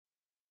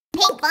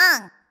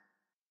Pinkfong.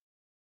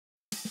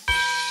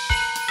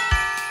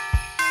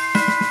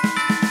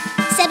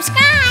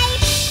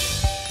 Subscribe.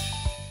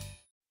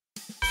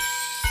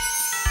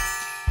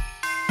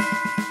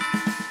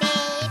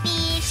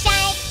 Baby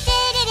shark,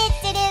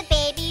 do-do-do-do-do,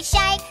 baby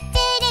shark,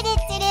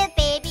 do-do-do-do-do,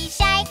 baby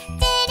shark,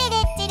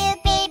 do-do-do-do-do,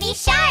 baby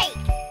shark.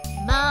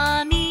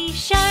 Mommy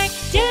shark,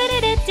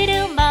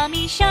 do-do-do-do-do,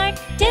 mommy shark,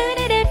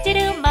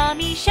 do-do-do-do-do,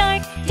 mommy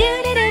shark,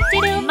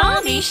 do-do-do-do-do,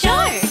 mommy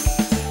shark.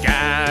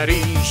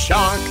 Daddy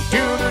shark,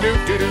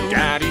 doo-doo-doo-doo-doo.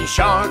 Daddy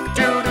shark,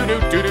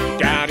 doo-doo-doo-doo-doo.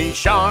 Daddy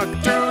shark,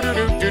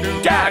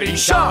 doo-doo-doo-doo-doo. Daddy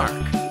shark.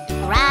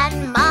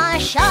 Grandma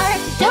shark,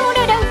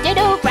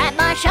 do-do-do-do-do,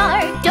 grandma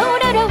shark,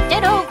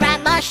 do-do-do-do-do,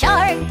 grandma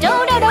shark,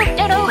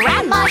 do-do-do-do-do,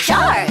 grandma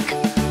shark.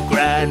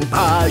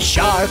 Grandpa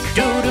shark,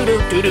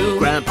 doo-doo-doo-doo-doo.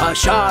 Grandpa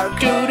shark,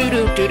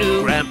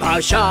 doo-doo-doo-doo-doo. Grandpa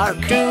shark,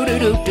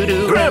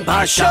 doo-doo-doo-doo-doo.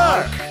 Grandpa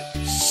shark.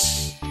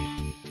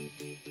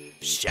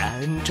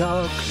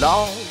 Santa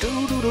Claus,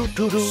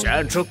 doo-doo-doo-doo-doo.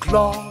 Santa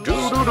Claus,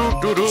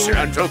 doo-doo-doo-doo-doo.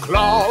 Santa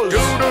Claus,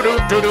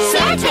 doo-doo-doo-doo-doo.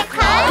 Santa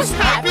Claus,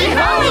 happy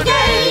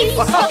holidays!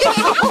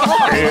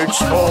 It's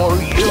for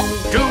you,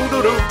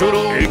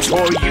 doo-doo-doo-doo-doo. It's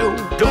for you,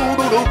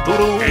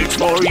 doo-doo-doo-doo-doo. It's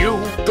for you,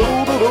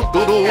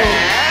 doo-doo-doo-doo-doo.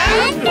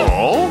 And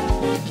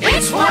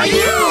it's for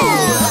you.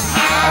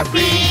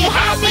 happy,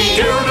 happy,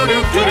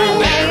 Doo-doo-doo-doo-doo.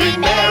 merry,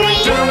 merry,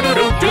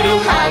 Doo-doo-doo-doo-doo.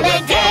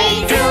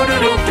 holidays!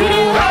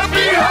 Doo-doo-doo-doo-doo.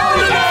 Happy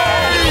holidays!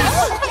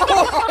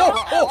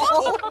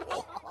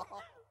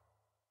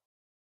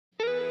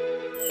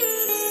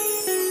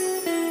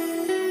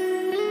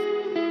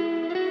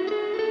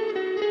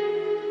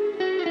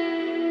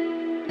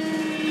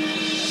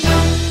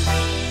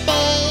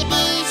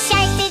 Baby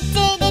shark,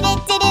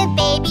 do-do-do-do-do,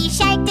 baby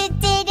shark,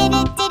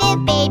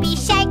 do-do-do-do-do, baby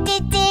shark,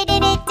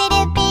 do-do-do-do-do,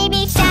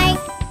 baby shark.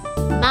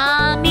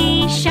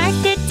 Mommy shark,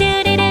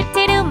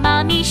 do-do-do-do-do,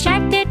 mommy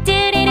shark,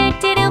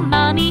 do-do-do-do-do,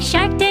 mommy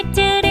shark,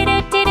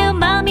 do-do-do-do-do,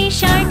 mommy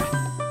shark.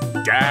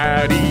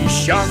 Daddy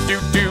shark,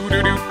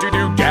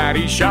 doo-doo-doo-doo-doo.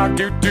 Daddy shark,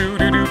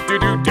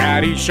 doo-doo-doo-doo-doo.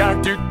 Daddy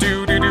shark,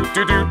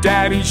 doo-doo-doo-doo-doo.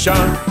 Daddy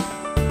shark.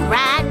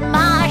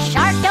 Grandma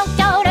shark,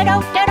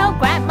 do-do-do-do-do,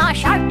 grandma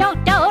shark,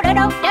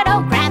 do-do-do-do-do,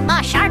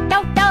 grandma shark,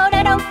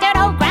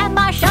 do-do-do-do-do,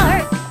 grandma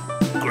shark.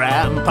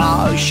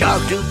 Grandpa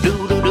shark,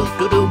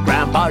 doo-doo-doo-doo-doo.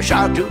 Grandpa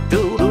shark,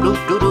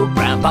 doo-doo-doo-doo-doo.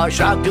 Grandpa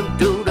shark,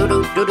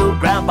 doo-doo-doo-doo-doo.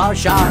 Grandpa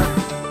shark.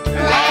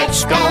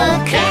 Let's go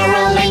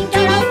caroling,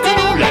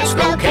 do-do-do-do, let's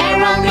go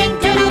caroling,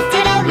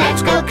 do-do-do-do,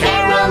 let's go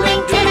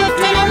caroling,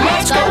 do-do-do-do,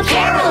 let's go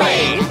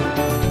caroling.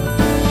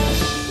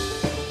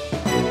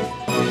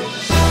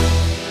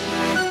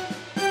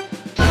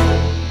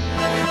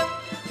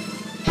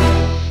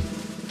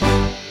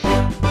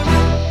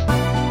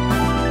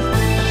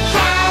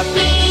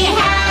 Happy,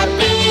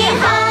 happy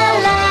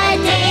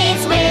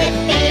holidays with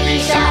Baby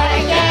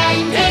Shark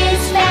and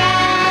his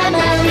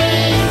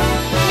family.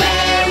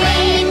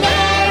 Merry,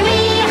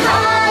 merry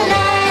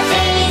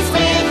holidays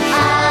with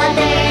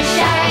other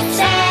sharks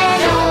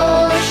and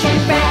ocean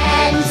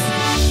friends.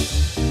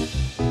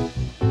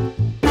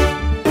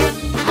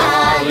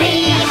 Holly,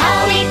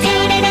 holly,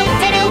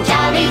 doo-doo-doo-doo,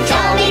 jolly,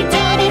 jolly,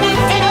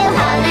 doo-doo-doo-doo,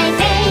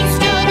 holidays,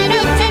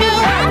 doo-doo-doo-doo,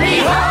 happy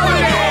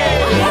holidays!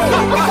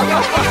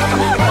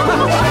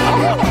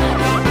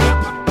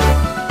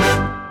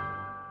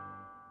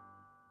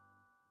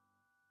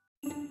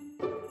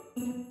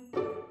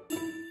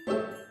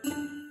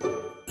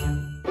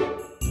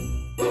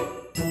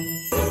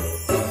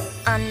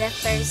 On the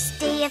first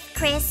day of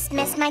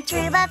Christmas, my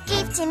true love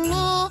gave to me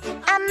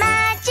a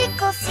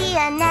magical sea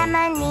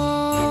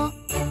anemone.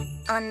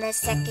 On the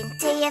second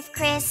day of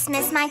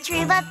Christmas, my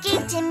true love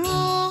gave to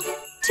me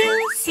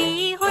 2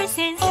 seahorses.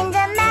 in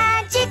the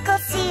magical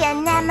sea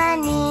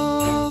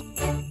anemone.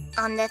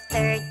 On the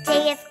third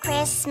day of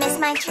Christmas,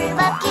 my true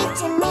love gave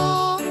to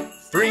me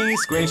 3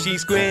 squishy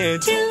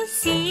squids. 2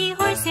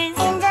 seahorses.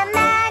 in the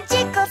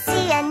magical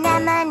sea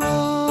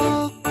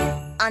anemone.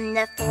 On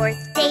the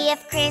fourth day of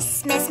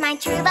Christmas, my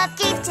true love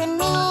gave to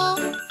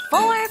me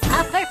 4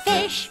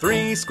 pufferfish.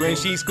 3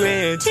 squishy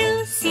squids.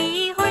 2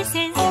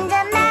 seahorses. in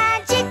the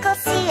magical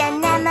sea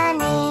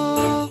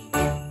anemone.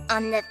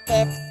 On the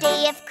fifth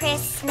day of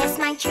Christmas,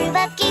 my true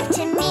love gave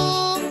to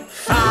me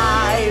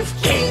 5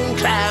 king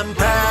clam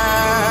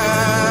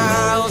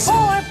pearls.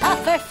 4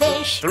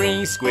 pufferfish.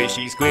 3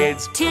 squishy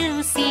squids.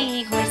 2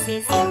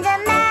 seahorses. in the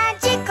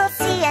magical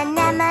sea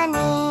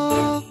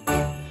anemone.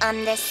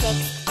 On the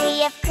sixth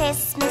day of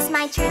Christmas,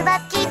 my true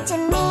love gave to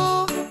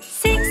me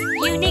 6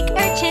 unique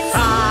urchins.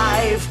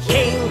 5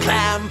 king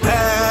clam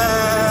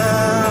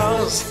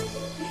pearls.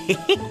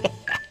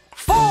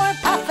 4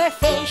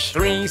 pufferfish.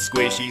 3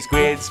 squishy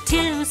squids.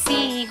 2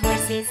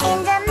 seahorses. in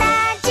the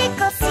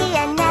magical sea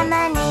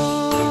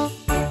anemone.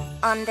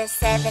 On the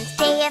seventh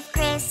day of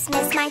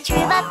Christmas, my true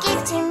love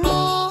gave to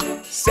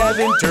me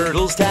 7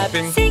 turtles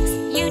tapping. 6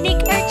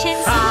 unique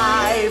urchins.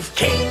 5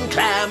 king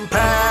clam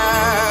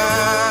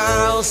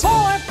pearls. 4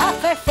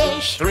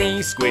 pufferfish. 3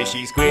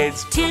 squishy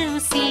squids. 2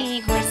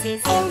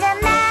 seahorses. in the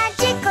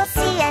magical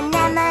sea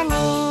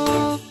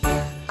anemone.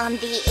 On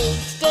the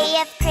eighth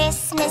day of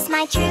Christmas,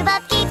 my true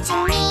love gave to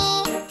me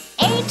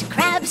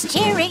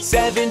cheering.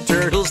 7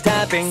 turtles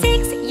tapping.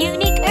 6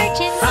 unique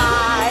urchins.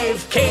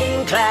 5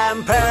 king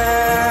clam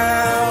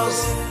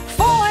pearls.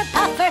 4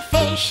 puffer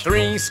fish.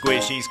 3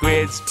 squishy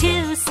squids.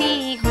 2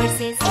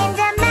 seahorses. And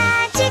a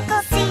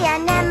magical sea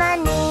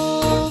anemone.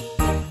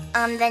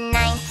 On the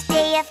 9th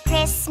day of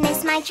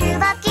Christmas, my true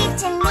love gave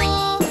to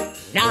me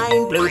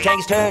 9 blue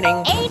tanks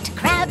turning. 8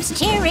 crabs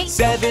cheering.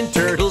 7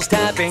 turtles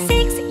tapping.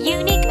 6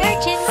 unique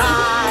urchins.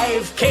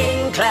 5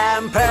 king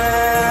clam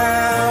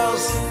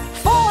pearls.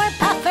 4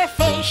 puffer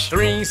fish.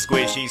 3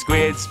 squishy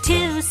squids.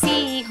 2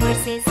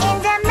 seahorses.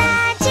 and a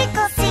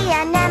magical sea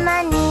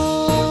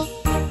anemone.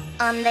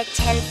 On the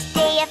 10th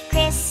day of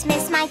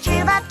Christmas, my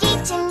true love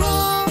gave to me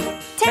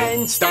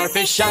 10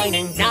 starfish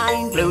shining.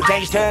 9 blue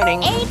tanks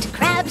turning. 8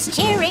 crabs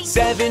cheering.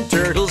 7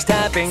 turtles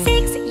tapping.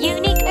 6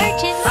 unique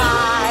urchins.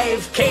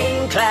 5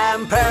 king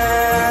clam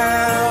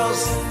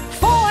pearls.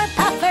 4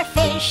 puffer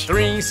fish.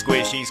 3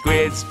 squishy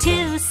squids.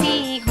 2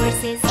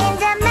 seahorses.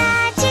 and a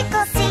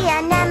magical sea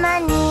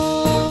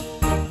anemone.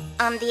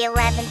 On the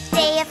 11th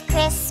day of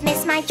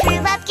Christmas, my true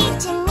love gave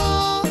to me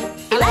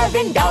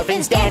 11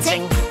 dolphins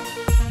dancing.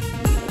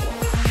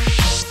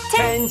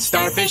 10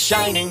 starfish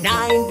shining.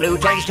 9 blue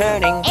tanks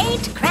turning.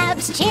 8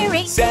 crabs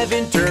cheering.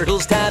 7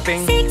 turtles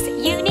tapping. 6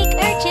 unique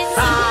urchins.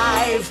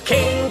 5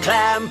 king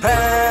clam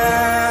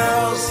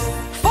pearls.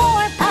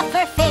 4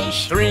 puffer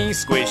fish. 3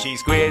 squishy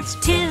squids.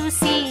 2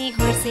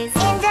 seahorses.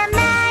 and a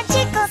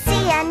magical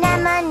sea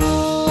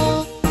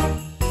anemone.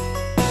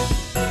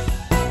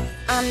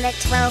 On the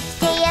 12th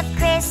day of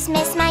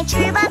Christmas, my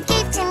true love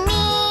gave to me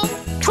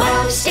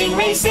 12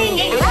 stingrays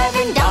singing.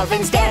 11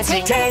 dolphins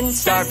dancing. 10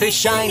 starfish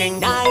shining.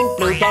 9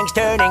 blue tanks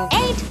turning.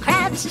 8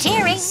 crabs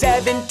cheering.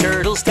 7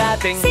 turtles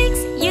tapping. 6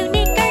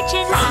 unique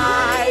urchins.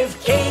 5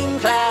 king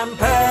clam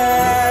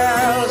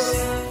pearls.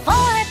 4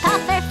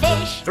 puffer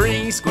fish.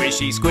 3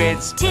 squishy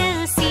squids.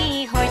 2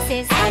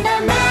 seahorses. And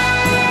a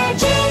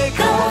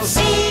magical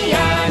sea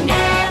anemone.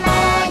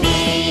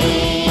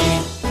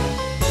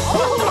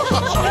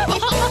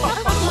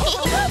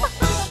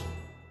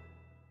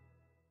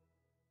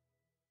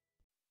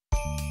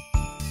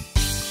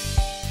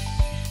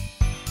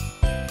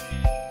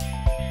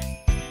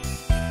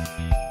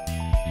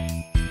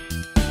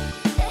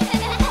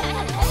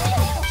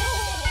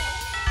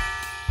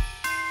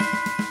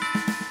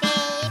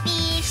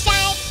 Baby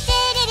shark,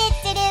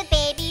 do-do-do-do-do,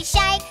 baby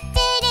shark,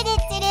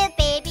 do-do-do-do-do,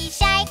 baby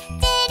shark,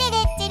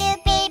 do-do-do-do-do,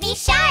 baby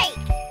shark.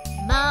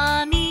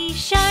 Mommy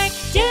shark,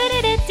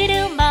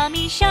 doo-doo-doo-doo-doo,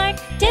 mommy shark,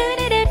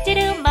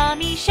 doo-doo-doo-doo-doo,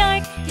 mommy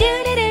shark,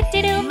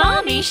 doo-doo-doo-doo-doo,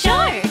 mommy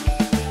shark.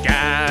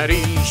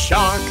 Daddy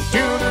shark,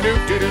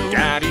 doo-doo-doo-doo-doo.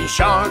 Daddy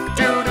shark,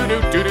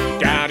 doo-doo-doo-doo-doo.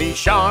 Daddy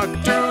shark,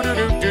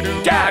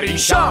 doo-doo-doo-doo-doo. Daddy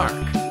shark.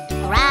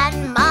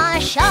 Grandma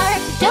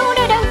shark,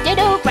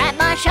 doo-doo-doo-doo-doo,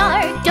 grandma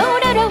shark,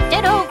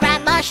 doo-doo-doo-doo-doo,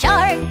 grandma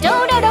shark,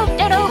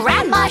 doo-doo-doo-doo-doo,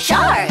 grandma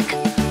shark.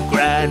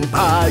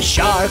 Grandpa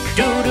shark,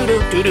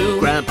 doo-doo-doo-doo-doo.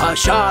 Grandpa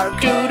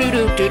shark,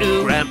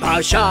 doo-doo-doo-doo-doo.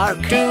 Grandpa shark,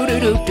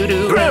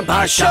 doo-doo-doo-doo-doo.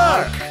 Grandpa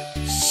shark.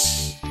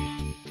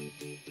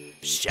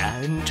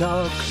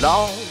 Santa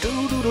Claus,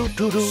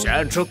 doo-doo-doo-doo-doo.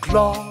 Santa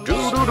Claus,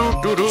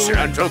 doo-doo-doo-doo-doo.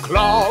 Santa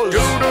Claus,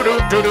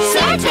 doo-doo-doo-doo-doo.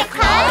 Santa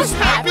Claus,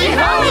 happy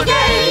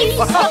holidays!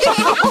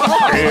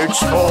 It's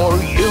for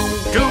you,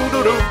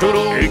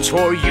 doo-doo-doo-doo-doo. It's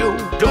for you,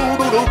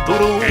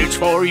 doo-doo-doo-doo-doo. It's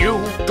for you,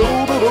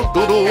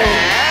 doo-doo-doo-doo-doo.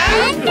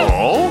 And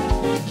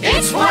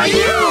it's for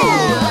you.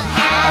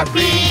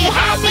 happy,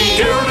 happy,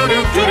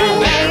 Doo-doo-doo-doo-doo.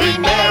 merry,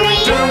 merry,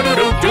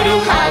 Doo-doo-doo-doo-doo.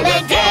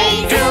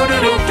 holidays!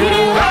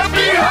 Doo-doo-doo-doo-doo.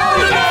 Happy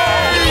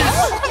holidays!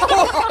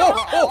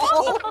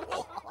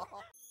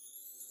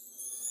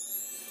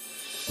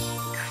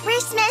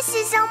 Christmas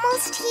is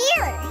almost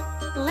here.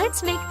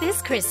 Let's make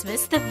this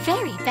Christmas the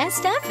very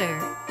best ever.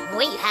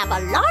 We have a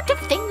lot of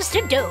things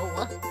to do.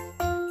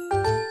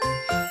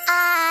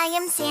 I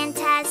am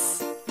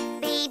Santa's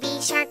baby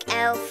shark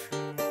elf.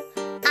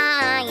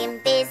 I am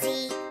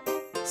busy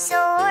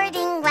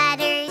sorting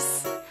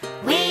letters.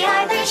 We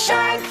are the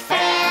Shark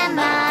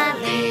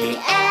Family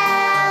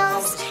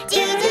Elves.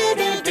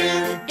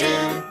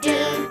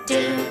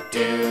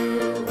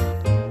 Do-do-do-do-do-do-do-do.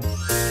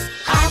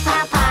 Pile,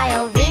 pile,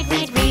 pile, read,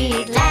 read,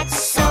 read. Let's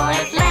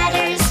sort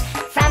letters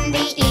from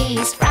the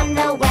east, from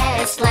the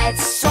west.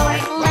 Let's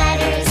sort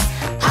letters.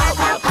 Pile,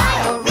 pile,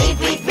 pile, read,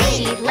 read,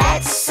 read.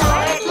 Let's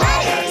sort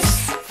letters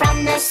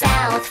from the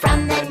south,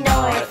 from the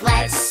north.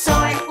 Let's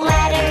sort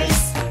letters.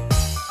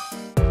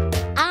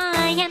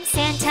 I am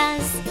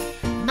Santa's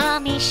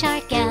mommy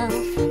shark elf.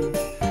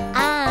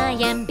 I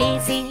am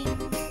busy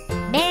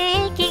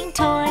making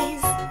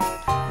toys.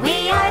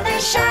 We are the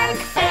Shark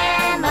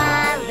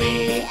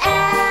Family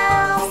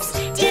Elves.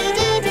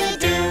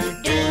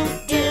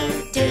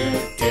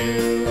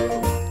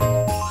 Do-do-do-do-do-do-do-do.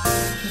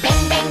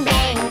 Bang, bang,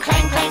 bang,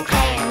 clang, clang,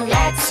 clang.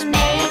 Let's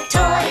make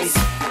toys.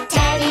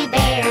 Teddy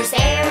bears,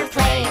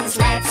 airplanes.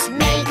 Let's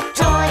make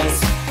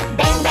toys.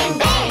 Bang, bang,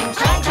 bang,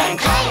 clang, clang,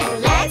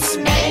 clang. Let's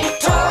make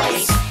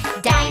toys.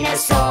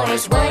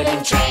 Dinosaurs,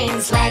 wooden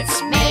trains.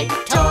 Let's make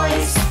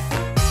toys.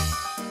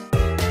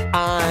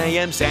 I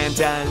am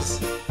Santa's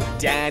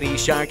daddy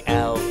shark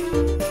elf.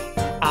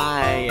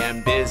 I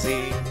am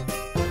busy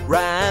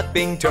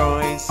wrapping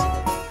toys.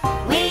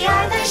 We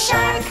are the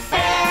Shark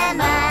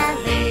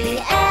Family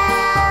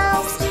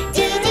Elves.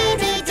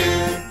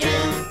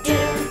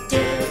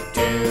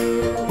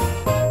 Do-do-do-do-do-do-do-do.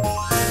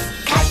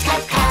 Cut,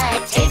 cut,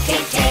 cut, tape,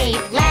 tape,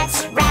 tape.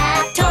 Let's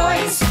wrap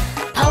toys.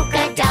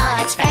 Polka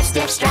dots,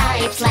 festive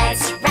stripes.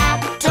 Let's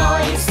wrap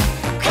toys.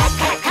 Cut,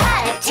 cut,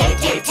 cut, tape,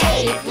 tape,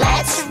 tape.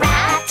 Let's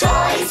wrap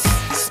toys.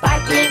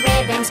 Sparkly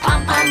ribbons,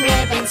 pom-pom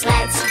ribbons.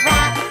 Let's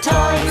wrap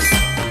toys.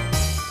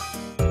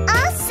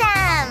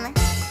 Awesome!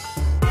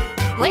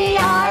 We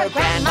are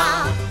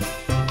Grandma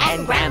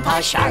and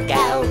Grandpa Shark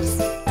Elves.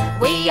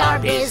 We are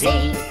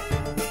busy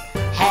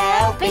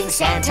helping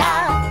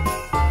Santa.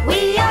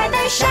 We are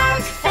the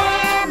Shark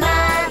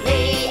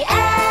Family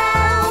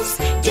Elves.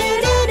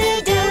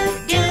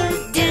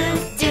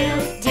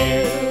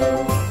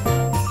 Do-do-do-do-do-do-do.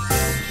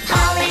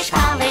 Polish,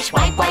 polish,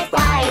 wipe, wipe,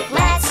 wipe.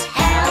 Let's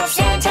help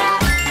Santa.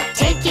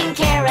 Taking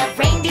care of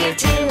reindeer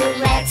too.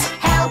 Let's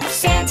help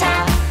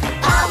Santa.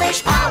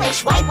 Polish,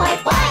 polish, wipe,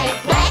 wipe,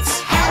 wipe. Let's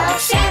help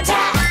Santa.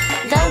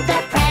 Load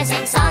the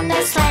presents on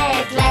the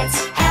sled.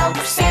 Let's help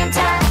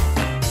Santa.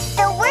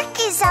 The work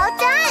is all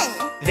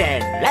done.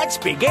 Then let's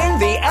begin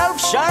the Elf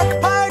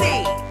Shark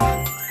Party.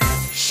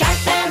 Shark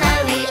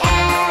Family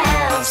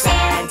Elves,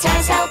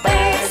 Santa's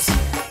helpers.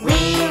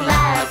 We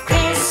love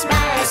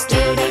Christmas.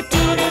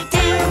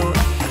 Do-do-do-do-do.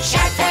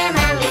 Shark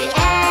Family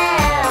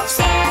Elves,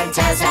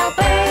 Santa's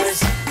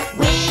helpers.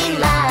 We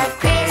love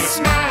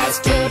Christmas.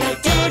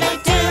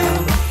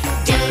 Do-do-do-do-do.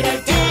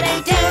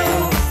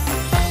 Do-do-do-do-do.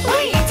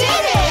 We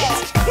did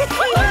it!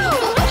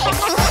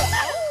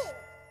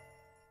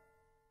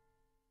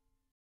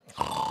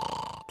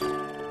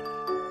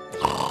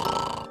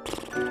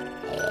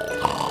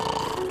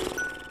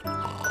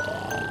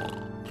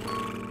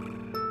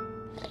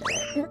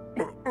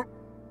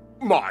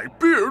 My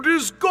beard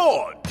is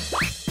gone.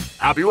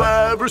 Have you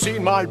ever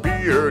seen my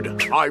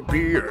beard? My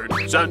beard,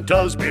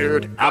 Santa's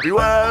beard. Have you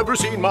ever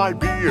seen my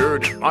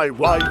beard? My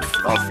white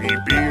fluffy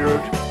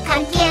beard.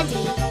 Cotton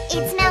candy,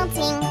 it's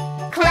melting.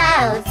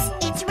 Clouds,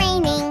 it's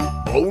raining.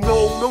 Oh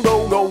no, no,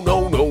 no, no,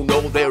 no, no,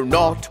 no, they're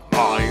not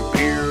my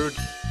beard.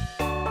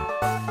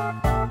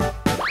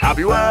 Have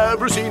you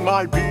ever seen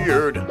my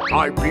beard?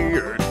 My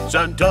beard,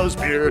 Santa's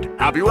beard.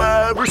 Have you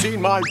ever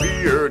seen my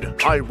beard?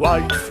 My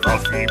white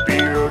fluffy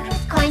beard.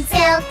 Corn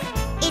silk,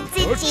 it's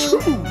itchy.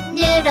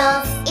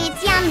 Noodles,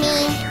 it's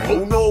yummy.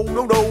 Oh no,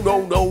 no, no,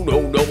 no, no,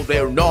 no, no,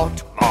 they're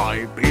not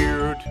my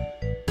beard.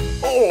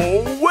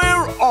 Oh,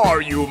 where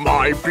are you,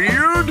 my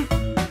beard?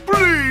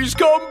 Please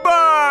come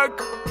back.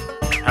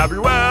 Have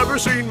you ever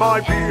seen my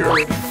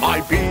beard?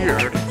 My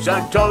beard,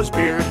 Santa's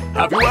beard.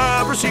 Have you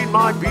ever seen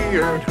my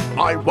beard?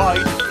 My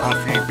white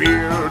fluffy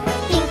beard.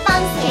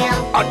 Pinkfong's tail,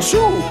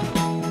 Achoo!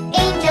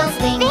 angel's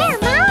wings. They're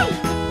mine.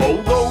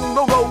 Oh no,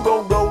 no, no,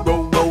 no, no, no,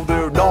 no,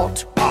 they're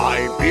not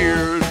my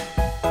beard.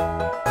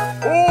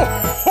 Oh,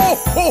 ho,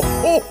 ho,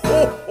 ho, ho,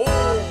 ho.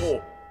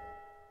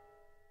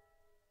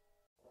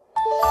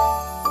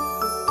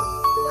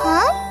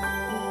 Huh?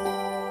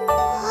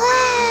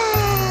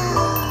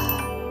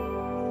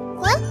 Wow.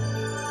 What?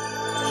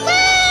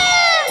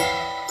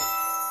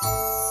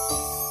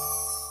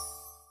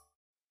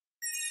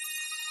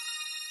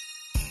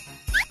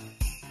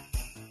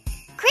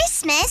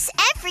 Christmas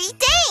every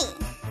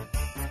day.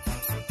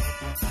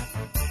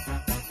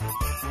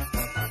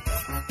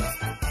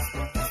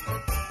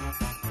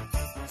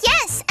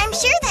 Yes, I'm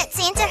sure that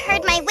Santa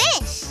heard my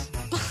wish.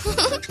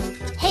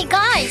 Hey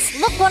guys,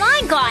 look what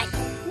I got!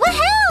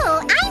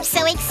 Woohoo! I'm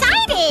so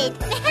excited!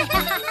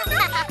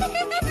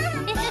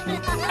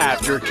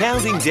 After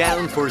counting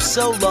down for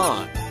so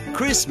long,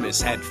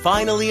 Christmas had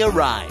finally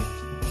arrived.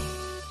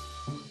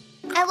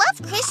 I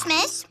love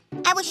Christmas.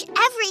 I wish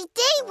every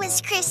day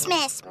was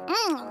Christmas.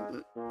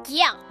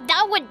 Yeah,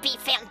 that would be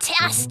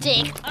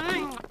fantastic.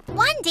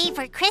 One day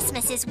for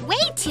Christmas is way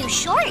too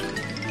short.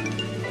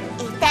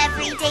 If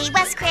every day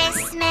was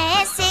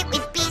Christmas, it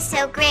would be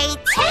so great.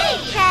 Hey!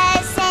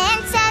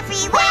 Presents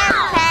everywhere,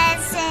 Wow!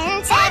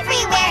 presents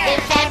everywhere.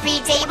 If every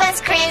day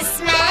was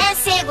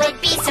Christmas, it would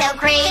be so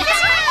great.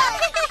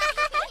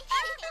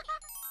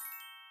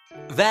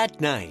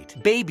 That night,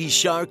 Baby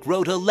Shark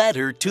wrote a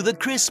letter to the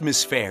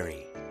Christmas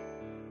fairy.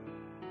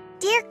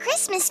 Dear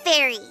Christmas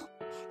Fairy,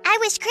 I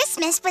wish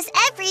Christmas was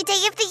every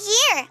day of the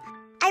year.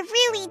 I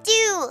really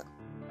do.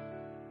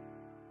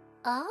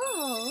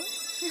 Oh.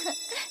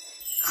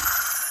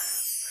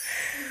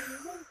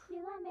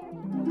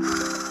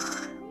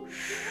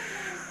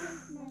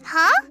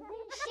 Huh?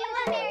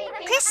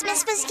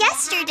 Christmas was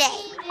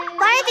yesterday.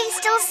 Why are they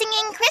still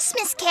singing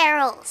Christmas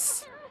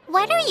carols?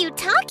 What are you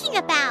talking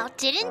about?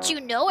 Didn't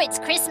you know it's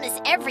Christmas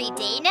every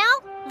day now?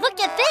 Look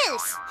at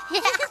this.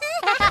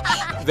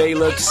 They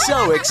looked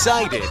so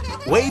excited,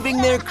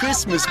 waving their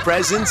Christmas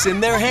presents in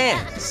their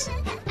hands.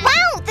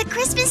 Wow, the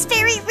Christmas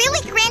fairy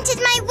really granted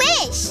my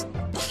wish.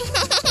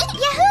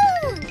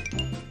 Yahoo!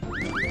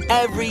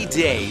 Every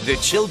day, the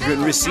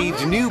children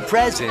received new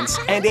presents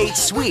and ate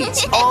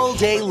sweets all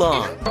day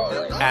long.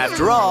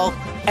 After all,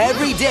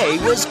 every day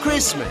was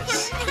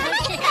Christmas.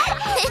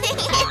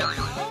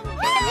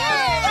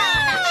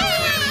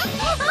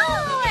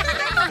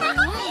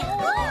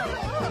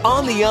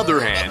 On the other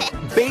hand,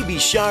 Baby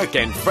Shark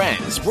and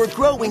friends were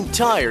growing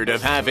tired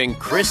of having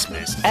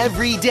Christmas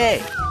every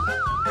day.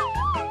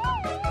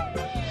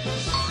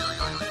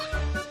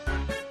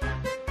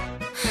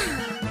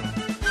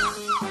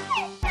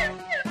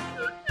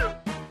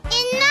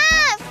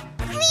 Enough!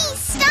 Please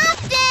stop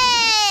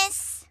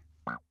this!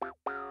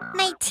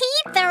 My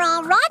teeth are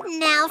all rotten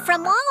now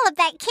from all of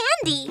that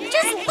candy.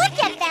 Just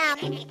look at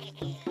them.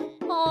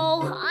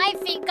 Oh, I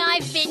think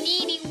I've been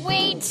eating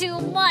way too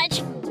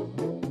much.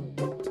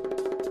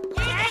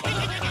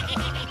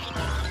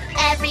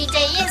 Every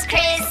day is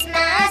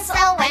Christmas,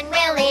 oh when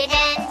will it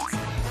end?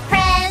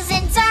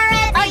 Presents are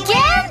everywhere,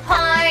 Again?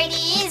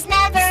 parties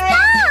never end.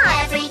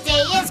 Every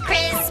day is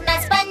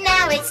Christmas, but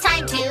now it's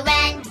time to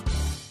end.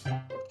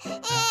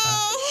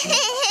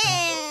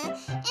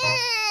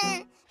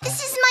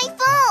 This is my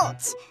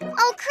fault.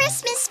 Oh,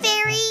 Christmas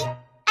Fairy,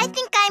 I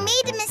think I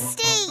made a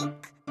mistake.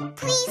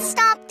 Please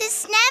stop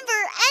this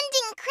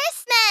never-ending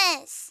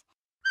Christmas.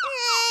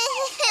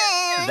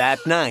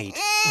 That night,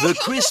 the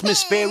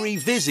Christmas fairy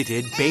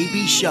visited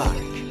Baby Shark.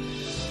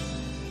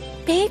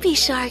 Baby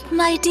Shark,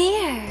 my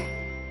dear.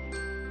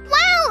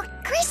 Wow,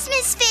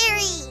 Christmas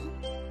Fairy!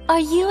 Are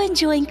you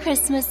enjoying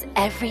Christmas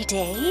every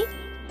day?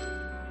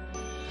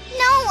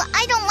 No,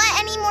 I don't want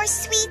any more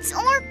sweets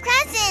or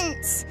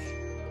presents.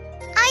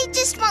 I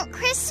just want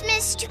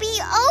Christmas to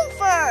be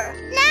over.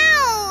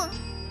 Now!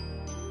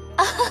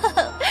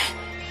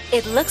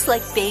 It looks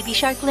like Baby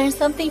Shark learned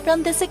something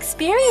from this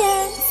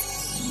experience.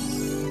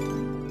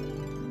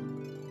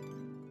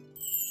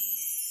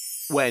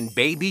 When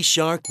Baby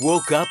Shark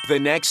woke up the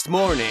next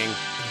morning,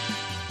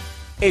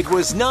 it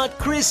was not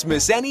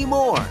Christmas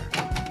anymore.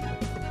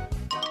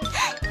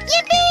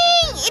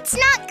 Yippee! It's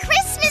not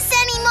Christmas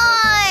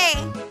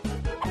anymore!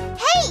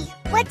 Hey,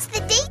 what's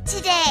the date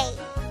today?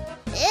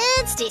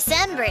 It's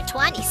December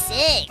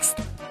 26th.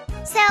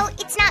 So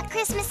it's not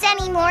Christmas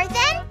anymore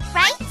then,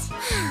 right?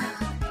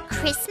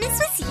 Christmas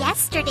was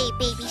yesterday,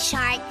 Baby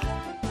Shark.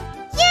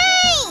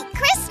 Yay!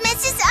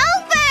 Christmas is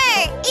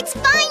over! It's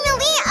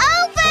finally over!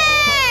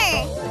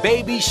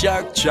 Baby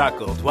Shark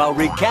chuckled while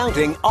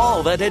recounting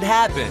all that had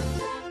happened.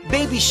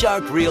 Baby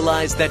Shark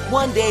realized that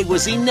one day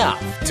was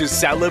enough to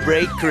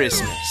celebrate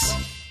Christmas.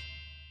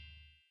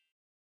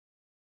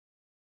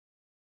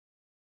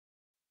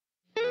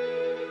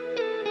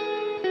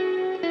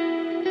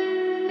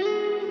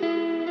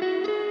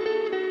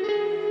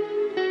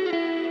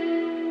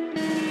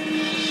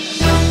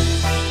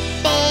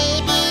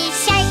 Baby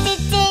shark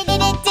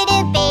do-do-do-do-do,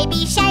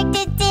 baby shark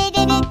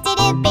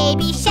do-do-do-do-do,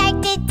 baby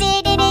shark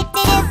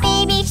do-do-do-do-do,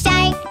 baby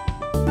shark.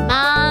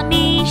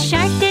 Mommy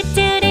Shark,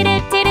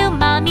 do-do-do-do-do,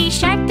 Mommy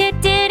Shark,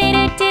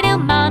 do-do-do-do-do,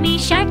 Mommy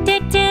Shark,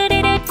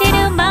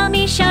 do-do-do-do-do,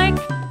 Mommy Shark.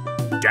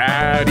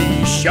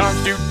 Daddy Shark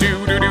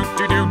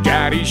do-do-do-do-do-do,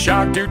 Daddy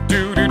Shark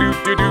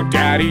do-do-do-do-do-do,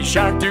 Daddy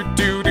Shark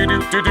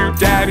do-do-do-do-do-do,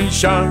 Daddy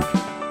Shark.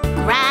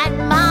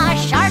 Grandma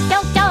Shark,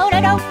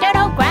 do-do-do-do-do,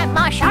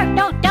 Grandma Shark,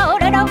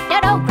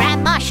 do-do-do-do-do,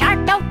 Grandma Shark,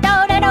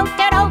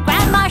 do-do-do-do-do,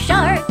 Grandma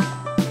Shark.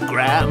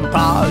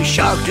 Grandpa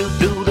Shark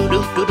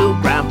do-do-do-do-do-do,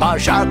 Grandpa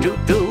Shark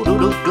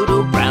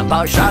do-do-do-do-do-do,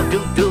 Grandpa Shark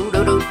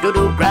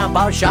do-do-do-do-do-do,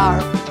 Grandpa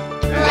Shark.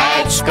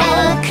 Let's go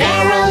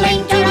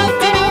caroling,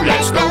 do-do-do-do,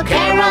 let's go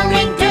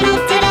caroling,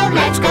 do-do-do-do,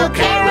 let's go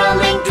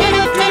caroling,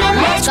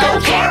 do-do-do-do, let's go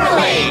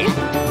caroling.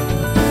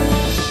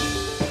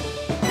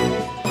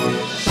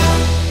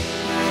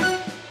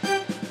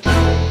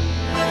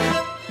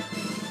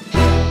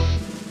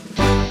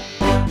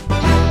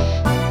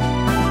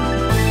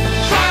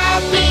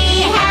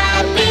 Happy,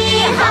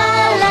 happy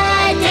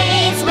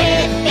holidays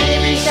with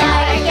Baby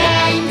Shark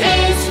and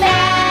his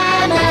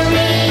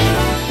family.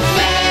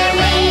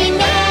 Merry,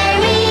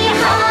 merry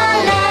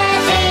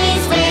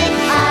holidays with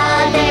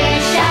other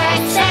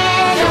sharks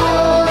and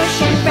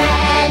ocean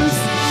friends.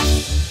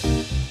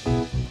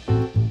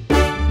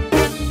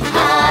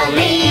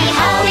 Holly,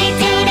 holly,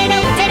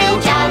 doo-doo-doo-doo-doo,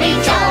 jolly,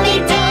 jolly,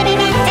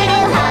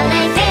 doo-doo-doo-doo-doo,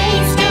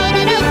 holidays,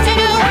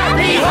 doo-doo-doo-doo-doo,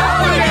 happy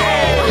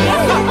holidays!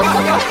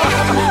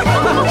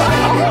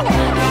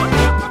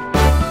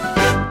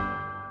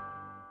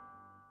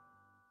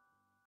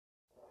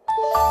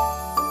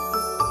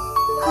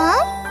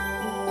 Huh?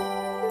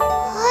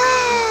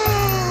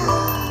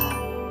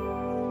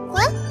 Wow!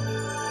 What?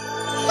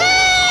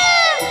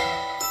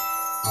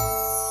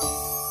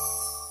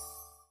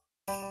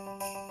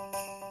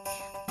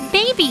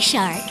 Baby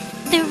Shark,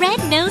 the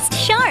red-nosed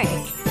shark.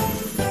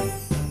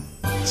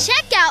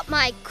 Check out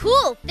my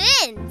cool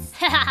fins.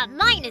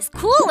 Mine is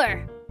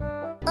cooler.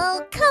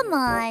 Oh, come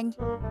on.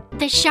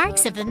 The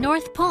sharks of the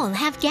North Pole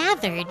have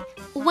gathered.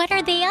 What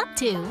are they up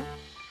to?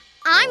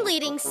 I'm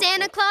leading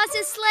Santa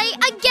Claus's sleigh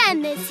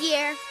again this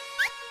year.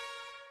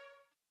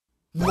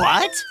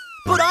 What?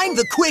 But I'm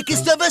the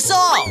quickest of us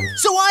all,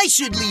 so I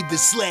should lead the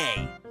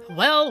sleigh.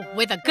 Well,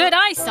 with a good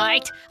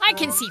eyesight, I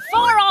can see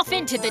far off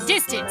into the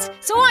distance,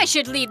 so I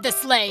should lead the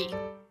sleigh.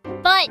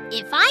 But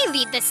if I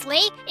lead the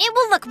sleigh, it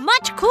will look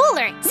much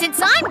cooler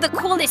since I'm the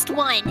coolest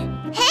one.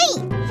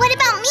 Hey, what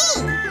about me?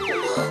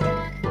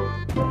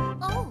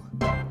 Oh.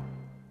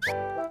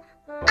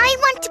 I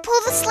want to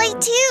pull the sleigh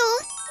too.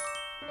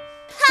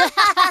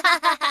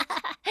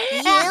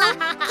 You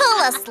pull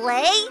a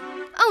sleigh?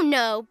 Oh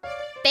no.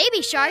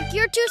 Baby Shark,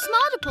 you're too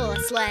small to pull a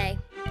sleigh.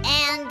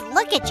 And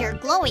look at your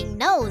glowing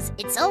nose.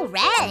 It's so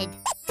red.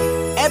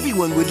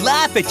 Everyone would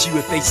laugh at you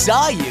if they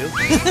saw you.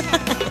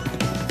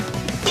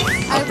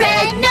 A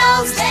red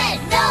nose,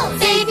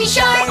 baby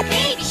shark,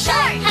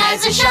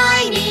 has a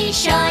shiny,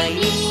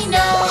 shiny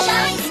nose.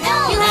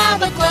 You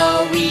have a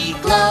glowy,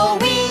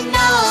 glowy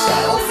nose.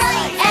 So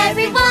bright,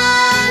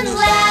 everyone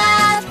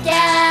laughed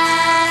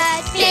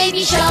at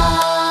baby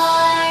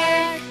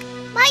shark.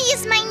 Why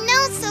is my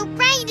nose so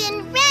bright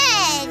and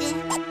red?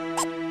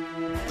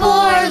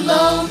 Poor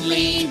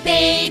lonely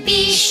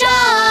baby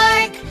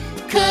shark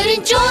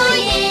couldn't join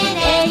in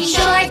any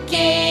shark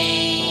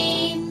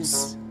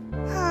games.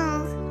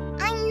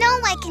 I know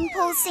I can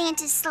pull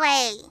Santa's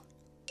sleigh.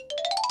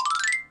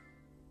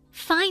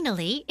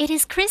 Finally, it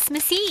is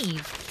Christmas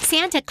Eve.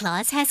 Santa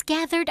Claus has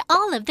gathered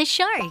all of the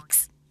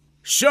sharks.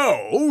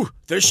 So,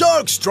 the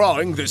sharks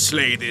drawing the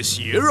sleigh this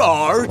year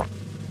are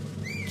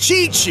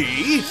Chi-Chi.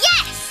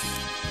 Yes!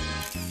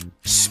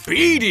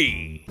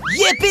 Speedy.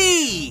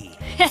 Yippee!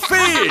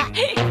 Finn.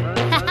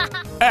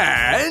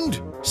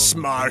 And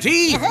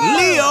Smarty,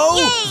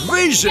 Leo,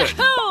 Vision.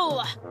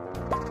 Yahoo!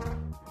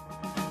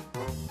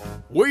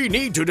 We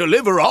need to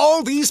deliver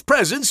all these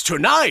presents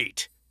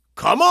tonight.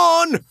 Come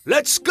on,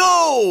 let's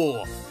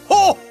go!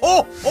 Ho,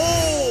 ho,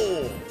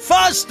 ho!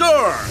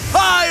 Faster!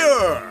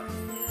 Higher!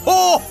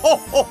 Ho, ho,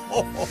 ho,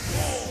 ho, ho!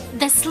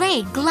 The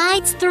sleigh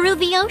glides through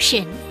the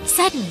ocean.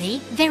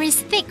 Suddenly, there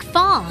is thick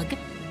fog.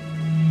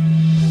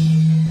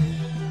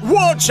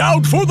 Watch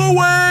out for the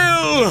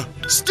whale!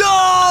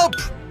 Stop!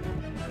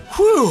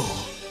 Whew,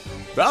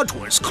 that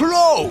was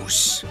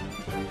close.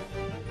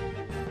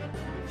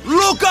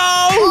 Look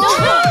out!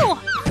 No!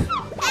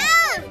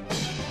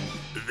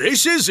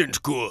 This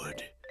isn't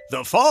good.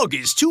 The fog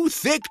is too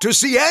thick to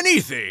see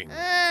anything.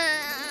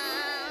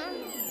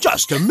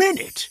 Just a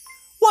minute.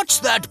 What's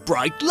that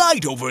bright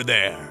light over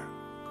there?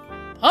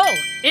 Oh,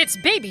 it's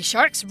Baby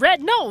Shark's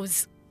red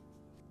nose.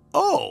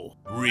 Oh,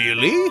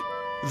 really?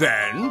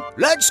 Then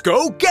let's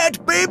go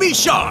get Baby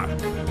Shark.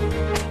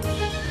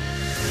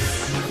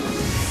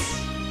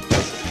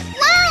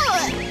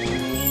 Whoa!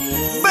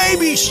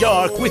 Baby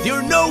Shark with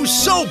your nose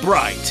so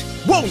bright.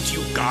 Won't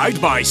you guide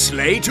my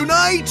sleigh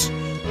tonight?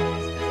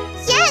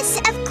 Yes,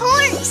 of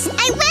course,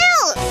 I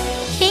will!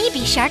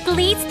 Baby Shark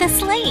leads the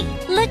sleigh,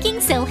 looking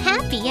so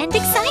happy and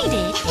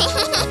excited.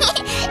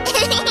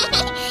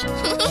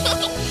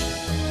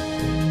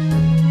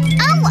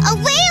 Oh, a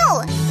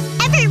whale!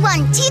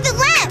 Everyone, to the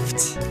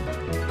left!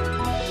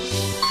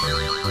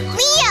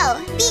 Leo,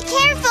 be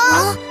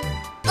careful!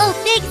 Oh,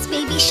 thanks,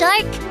 Baby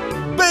Shark.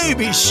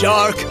 Baby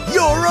Shark,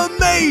 you're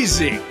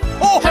amazing!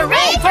 Oh,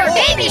 Hooray for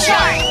Baby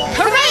Shark!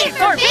 Hooray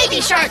for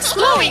Baby Shark's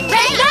glowing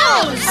red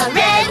nose! A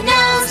red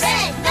nose,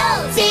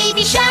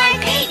 baby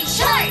shark,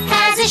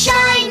 has a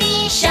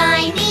shiny,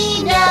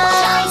 shiny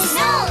nose.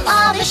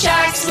 All the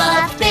sharks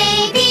love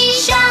baby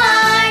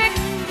shark.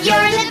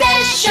 You're the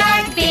best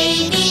shark,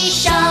 baby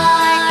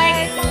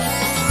shark.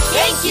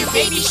 Thank you,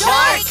 baby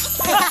shark.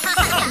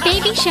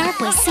 Baby Shark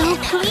was so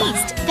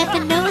pleased that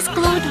the nose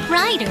glowed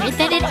brighter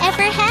than it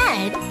ever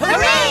had.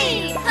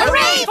 Hooray!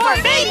 Hooray for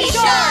baby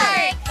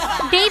shark!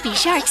 Baby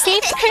Shark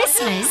saved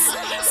Christmas.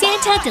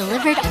 Santa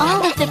delivered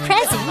all of the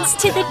presents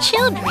to the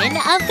children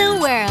of the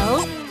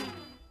world.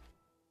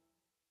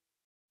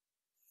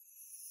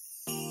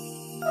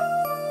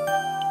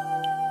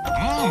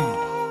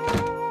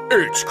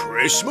 It's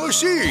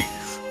Christmas Eve.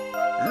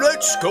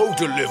 Let's go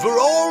deliver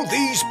all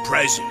these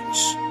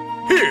presents.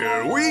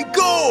 Here we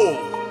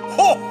go!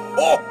 Ho,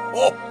 ho,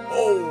 ho,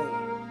 ho!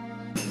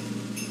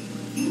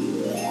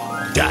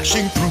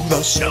 Dashing through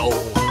the snow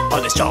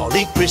on this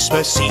jolly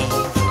Christmas Eve.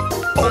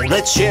 Oh,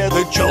 let's share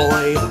the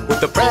joy with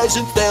the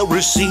presents they'll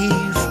receive.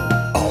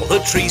 All the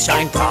trees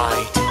shine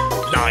bright,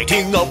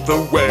 lighting up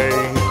the way.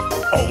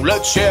 Oh,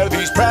 let's share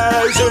these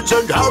presents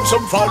and have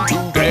some fun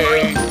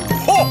today.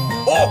 Ho,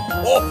 ho,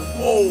 ho,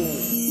 ho!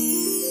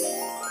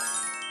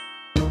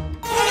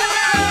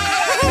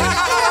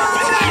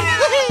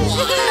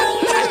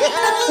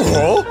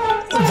 Huh?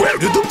 Where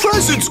did the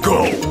presents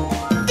go?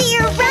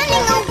 They're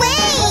running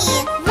away!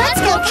 Let's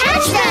go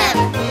catch them!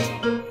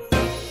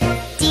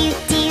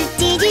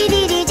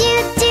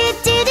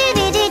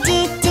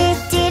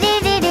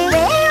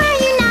 Where are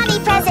you naughty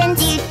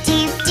presents?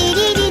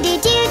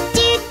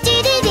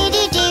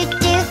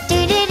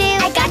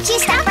 I got you,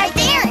 stop right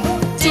there!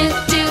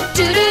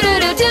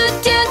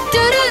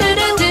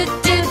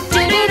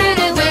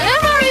 Where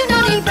are you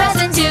naughty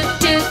presents?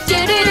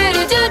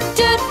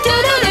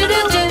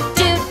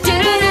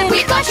 We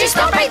got you,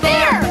 stop right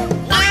there!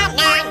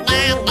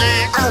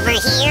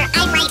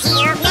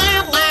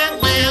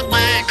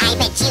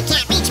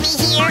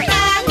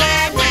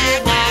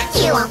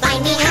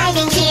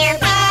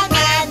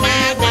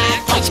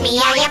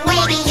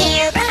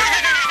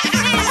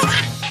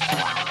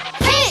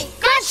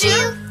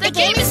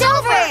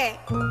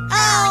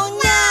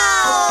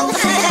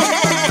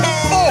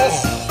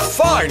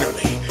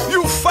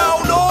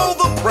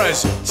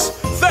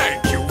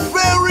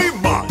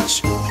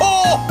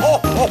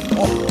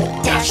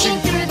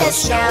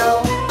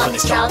 snow on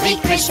this jolly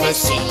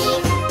Christmas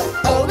Eve.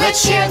 Oh,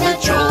 let's share the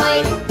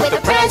joy with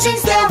the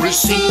presents they'll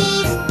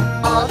receive.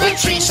 All the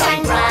trees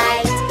shine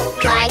bright,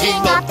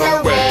 lighting up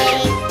the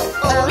way.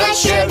 Oh, let's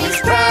share these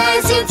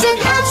presents and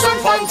have some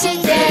fun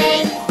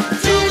today.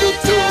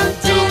 Do-do-do,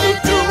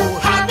 do-do-do,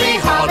 happy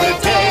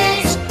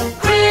holidays.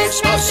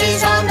 Christmas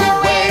is on the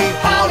way,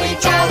 holly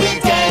jolly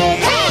day.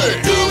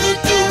 Hey!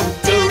 Do-do-do,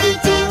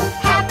 do-do-do,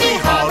 happy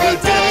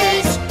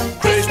holidays.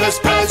 Christmas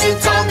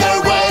presents on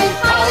their way,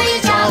 holly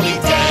jolly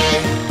day.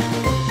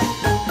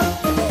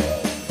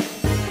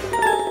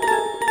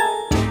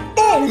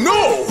 Oh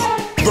no!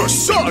 The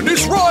sun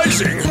is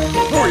rising!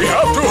 We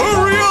have to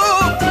hurry up!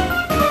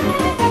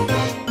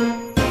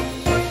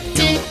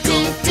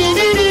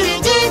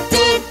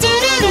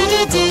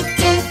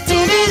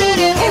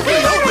 Hurry,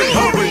 hurry,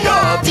 hurry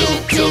up!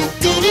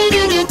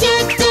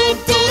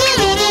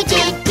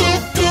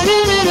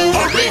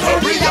 Hurry,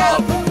 hurry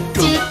up!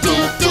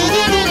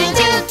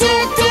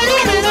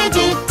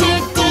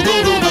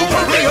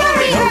 Hurry,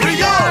 hurry, hurry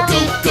up!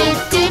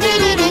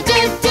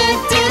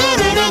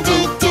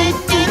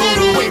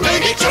 We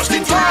made it just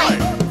in time!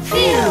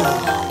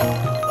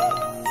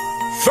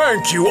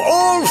 Thank you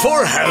all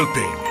for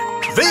helping.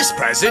 This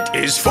present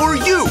is for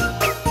you,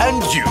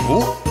 and you,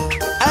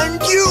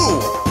 and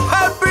you.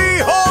 Happy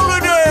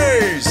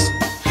holidays!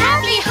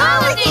 Happy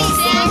holidays,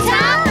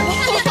 Santa!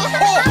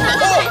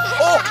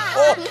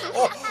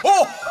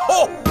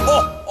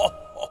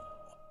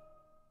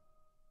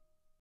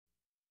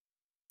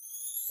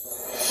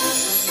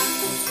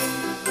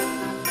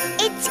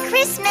 It's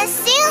Christmas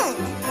soon.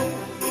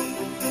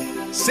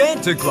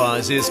 Santa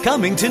Claus is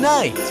coming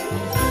tonight.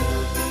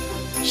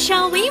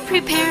 Shall we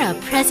prepare a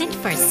present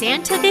for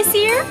Santa this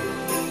year?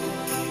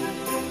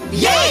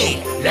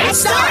 Yay!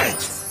 Let's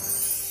start!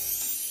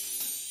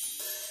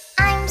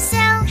 I'm so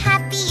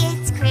happy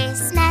it's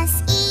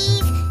Christmas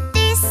Eve.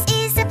 This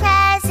is a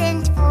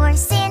present for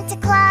Santa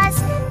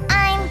Claus.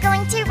 I'm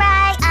going to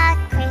write a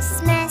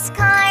Christmas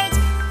card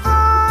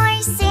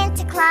for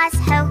Santa Claus.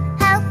 Ho,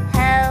 ho,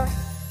 ho.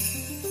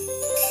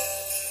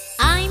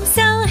 I'm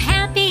so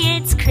happy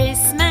it's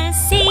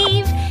Christmas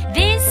Eve.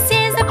 This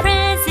is a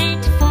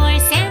present for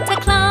Santa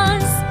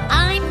Claus.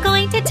 I'm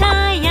going to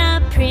tie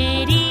a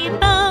pretty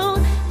bow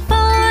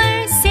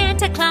for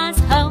Santa Claus.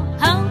 Ho,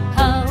 ho,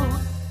 ho.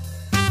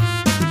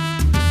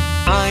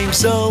 I'm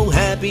so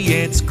happy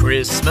it's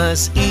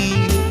Christmas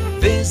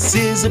Eve. This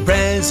is a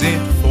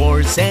present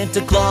for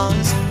Santa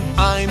Claus.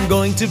 I'm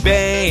going to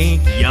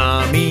bake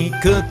yummy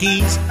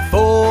cookies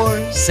for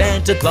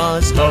Santa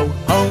Claus. Ho,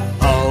 ho,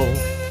 ho.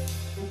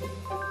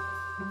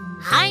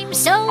 I'm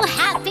so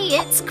happy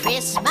it's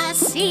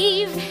Christmas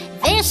Eve.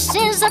 This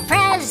is a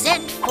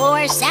present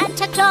for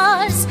Santa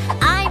Claus.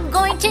 I'm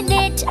going to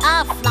knit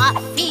a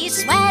fluffy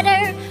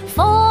sweater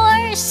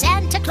for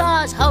Santa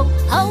Claus. Ho,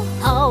 ho,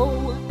 ho.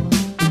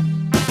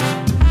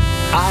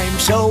 I'm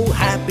so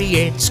happy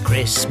it's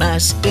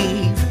Christmas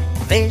Eve.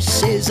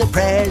 This is a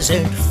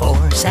present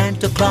for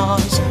Santa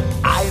Claus.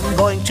 I'm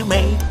going to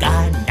make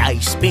a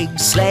nice big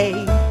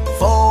sleigh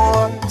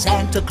for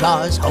Santa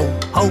Claus. Ho,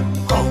 ho,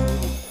 ho.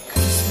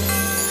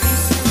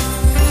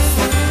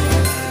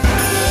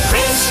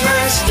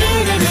 Christmas,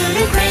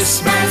 do-do-do-do,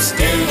 Christmas,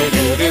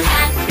 do-do-do-do.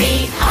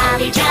 Happy,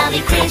 holly,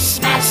 jolly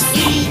Christmas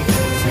Eve.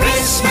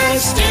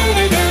 Christmas,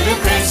 do-do-do-do,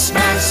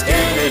 Christmas,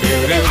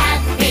 do-do-do-do.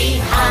 Happy,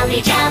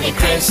 holly, jolly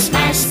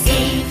Christmas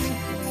Eve.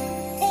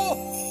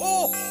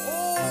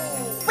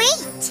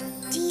 Wait,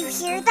 do you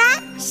hear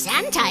that?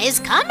 Santa is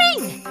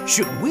coming.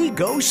 Should we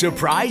go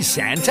surprise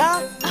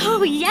Santa?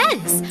 Oh,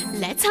 yes.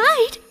 Let's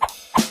hide.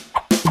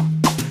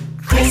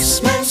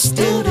 Christmas,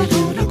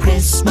 do-do-do-do,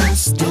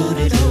 Christmas,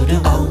 do-do-do-do.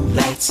 Oh,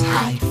 let's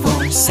hide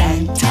for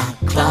Santa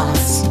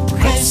Claus.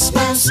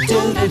 Christmas,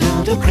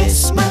 do-do-do-do,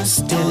 Christmas,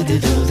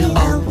 do-do-do-do.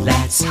 Oh,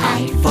 let's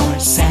hide for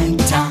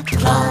Santa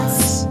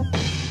Claus.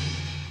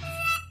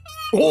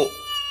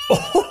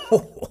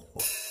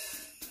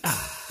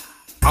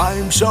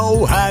 I'm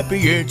so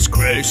happy it's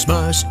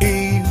Christmas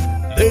Eve.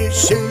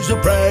 This is a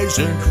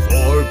present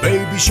for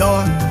Baby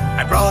Shark.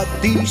 I brought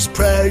these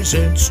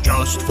presents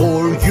just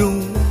for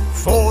you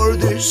for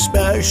this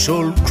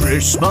special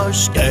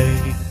Christmas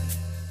day.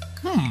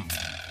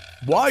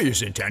 Why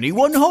isn't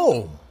anyone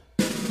home?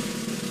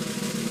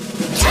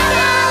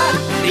 Ta-da!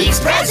 These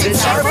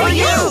presents are for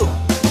you!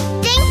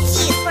 Thank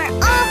you for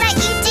all that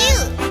you do.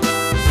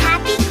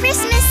 Happy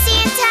Christmas,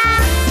 Santa.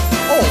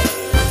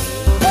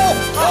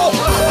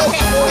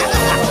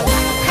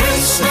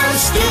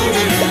 Christmas,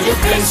 do-do-do-do,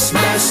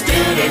 Christmas,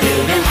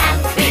 do-do-do-do.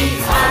 Happy,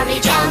 holly,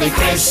 jolly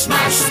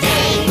Christmas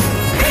Day.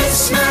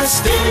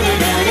 Christmas,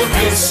 do-do-do-do,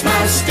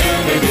 Christmas,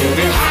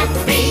 do-do-do-do.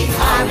 Happy,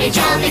 holly,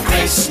 jolly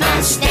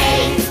Christmas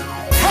Day.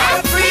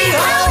 Happy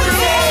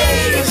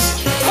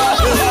holidays!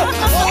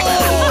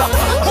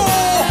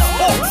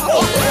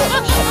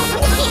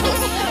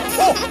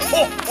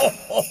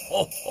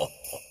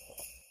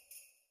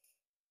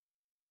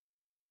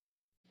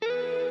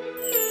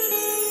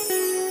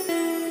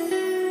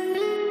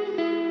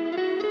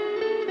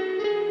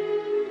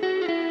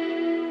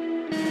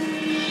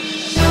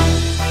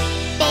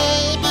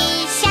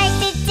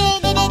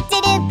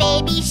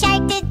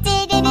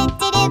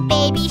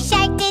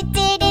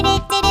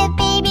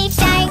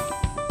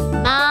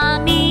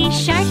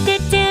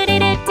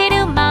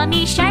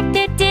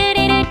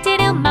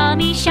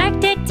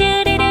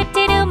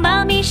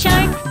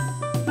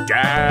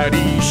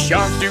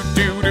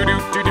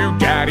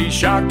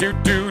 Shark, do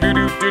do do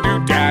do do do.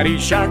 Daddy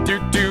Shark, do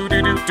do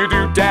do do do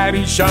do.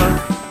 Daddy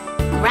Shark.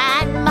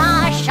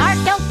 Grandma Shark,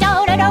 do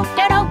do do do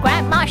do do.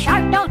 Grandma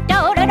Shark, do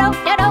do do do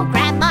do do.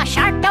 Grandma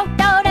Shark, do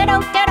do do do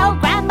do do.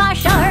 Grandma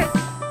Shark.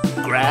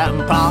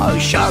 Grandpa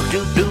Shark,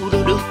 do do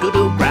do do do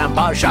do.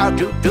 Grandpa Shark,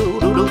 do do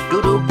do do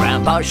do do.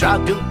 Grandpa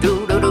Shark, do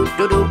do do do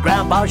do do.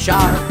 Grandpa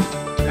Shark.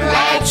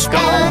 Let's go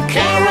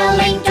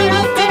caroling,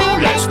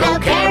 doo-doo-doo-doo. Let's go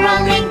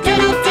caroling,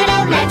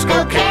 doo-doo-doo-doo. Let's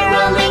go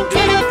caroling,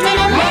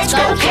 doo-doo-doo-doo. Let's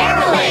go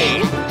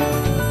caroling.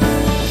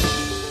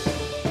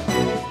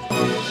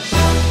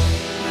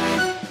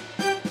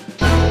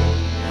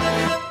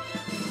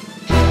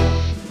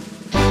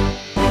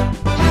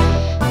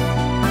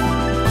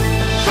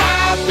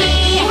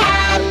 Happy,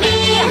 happy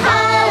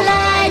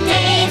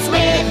holidays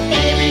with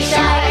Baby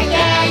Shark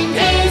and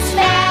his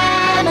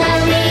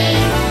family.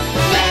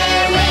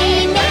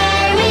 Merry,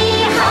 merry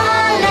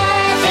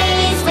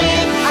holidays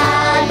with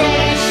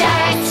other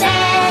sharks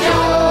and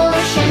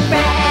ocean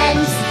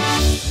friends.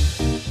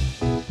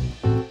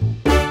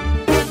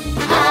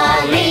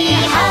 Holly,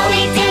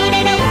 holly,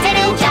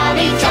 doo-doo-doo-doo-doo.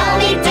 Jolly,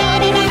 jolly,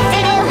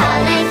 doo-doo-doo-doo-doo.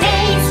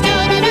 Holidays,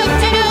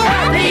 doo-doo-doo-doo-doo.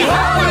 Happy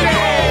holidays!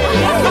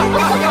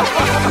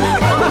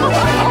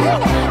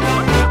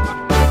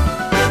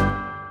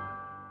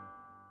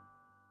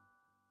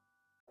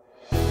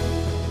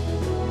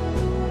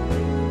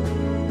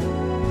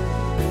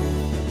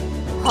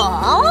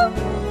 Huh?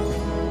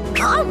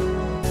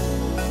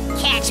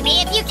 Catch me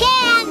if you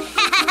can.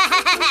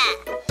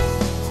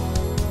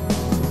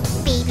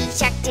 Baby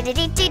Shark,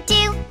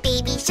 do-do-do-do-do.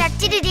 Baby Shark,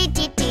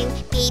 do-do-do-do-do.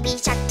 Baby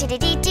Shark,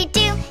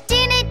 do-do-do-do-do.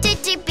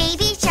 Do-do-do-do,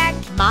 Baby Shark.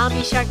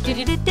 Mommy shark do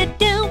do do do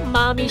do.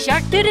 Mommy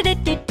shark do do do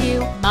do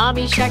do.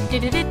 Mommy shark do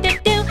do do do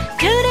do.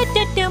 Do do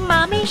do do.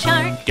 Mommy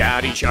shark.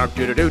 Daddy Shark,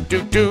 do do do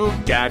do do.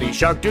 Daddy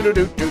Shark, do do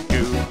do do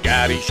do.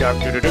 Daddy Shark,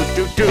 do do do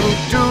do do.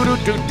 Do do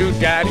do do.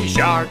 Daddy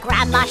Shark.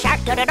 Grandma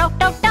Shark, do do do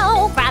do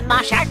do.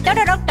 Grandma Shark, do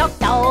do do do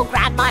do.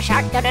 Grandma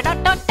Shark, do do do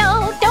do do.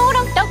 Do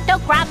do do do.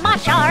 Grandma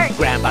Shark.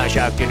 Grandpa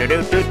Shark, do do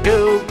do do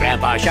do.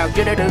 Grandpa Shark,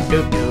 do do do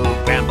do do.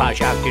 Grandpa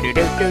Shark, do do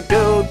do do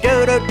do.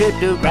 Do do do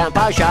do.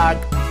 Grandpa Shark.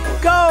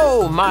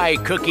 Go, my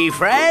cookie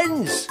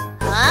friends.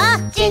 Huh?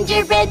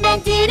 Gingerbread man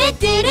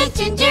doo-doo-doo-doo.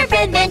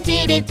 Gingerbread man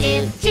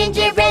doo-doo-doo.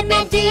 Gingerbread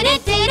man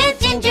doo-doo-doo-doo.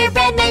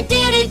 Gingerbread man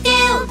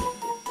doo-doo-doo.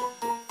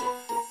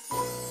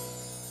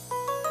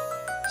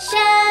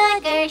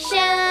 Sugar,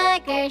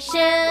 sugar,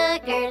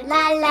 sugar,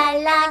 la la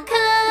la.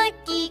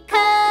 Cookie,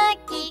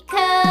 cookie,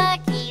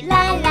 cookie,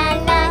 la la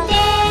la.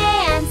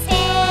 Dance,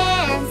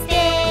 dance,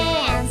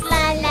 dance,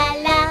 la la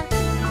la.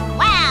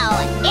 Wow,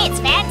 it's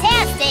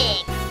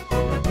fantastic.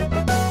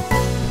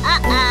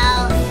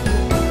 Uh-oh.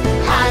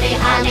 Holly,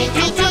 holly,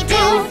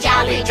 doo-doo-doo.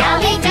 Jolly,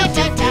 jolly,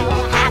 doo-doo-doo.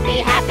 Happy,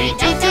 happy,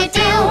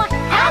 doo-doo-doo.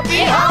 Happy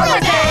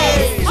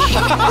holidays!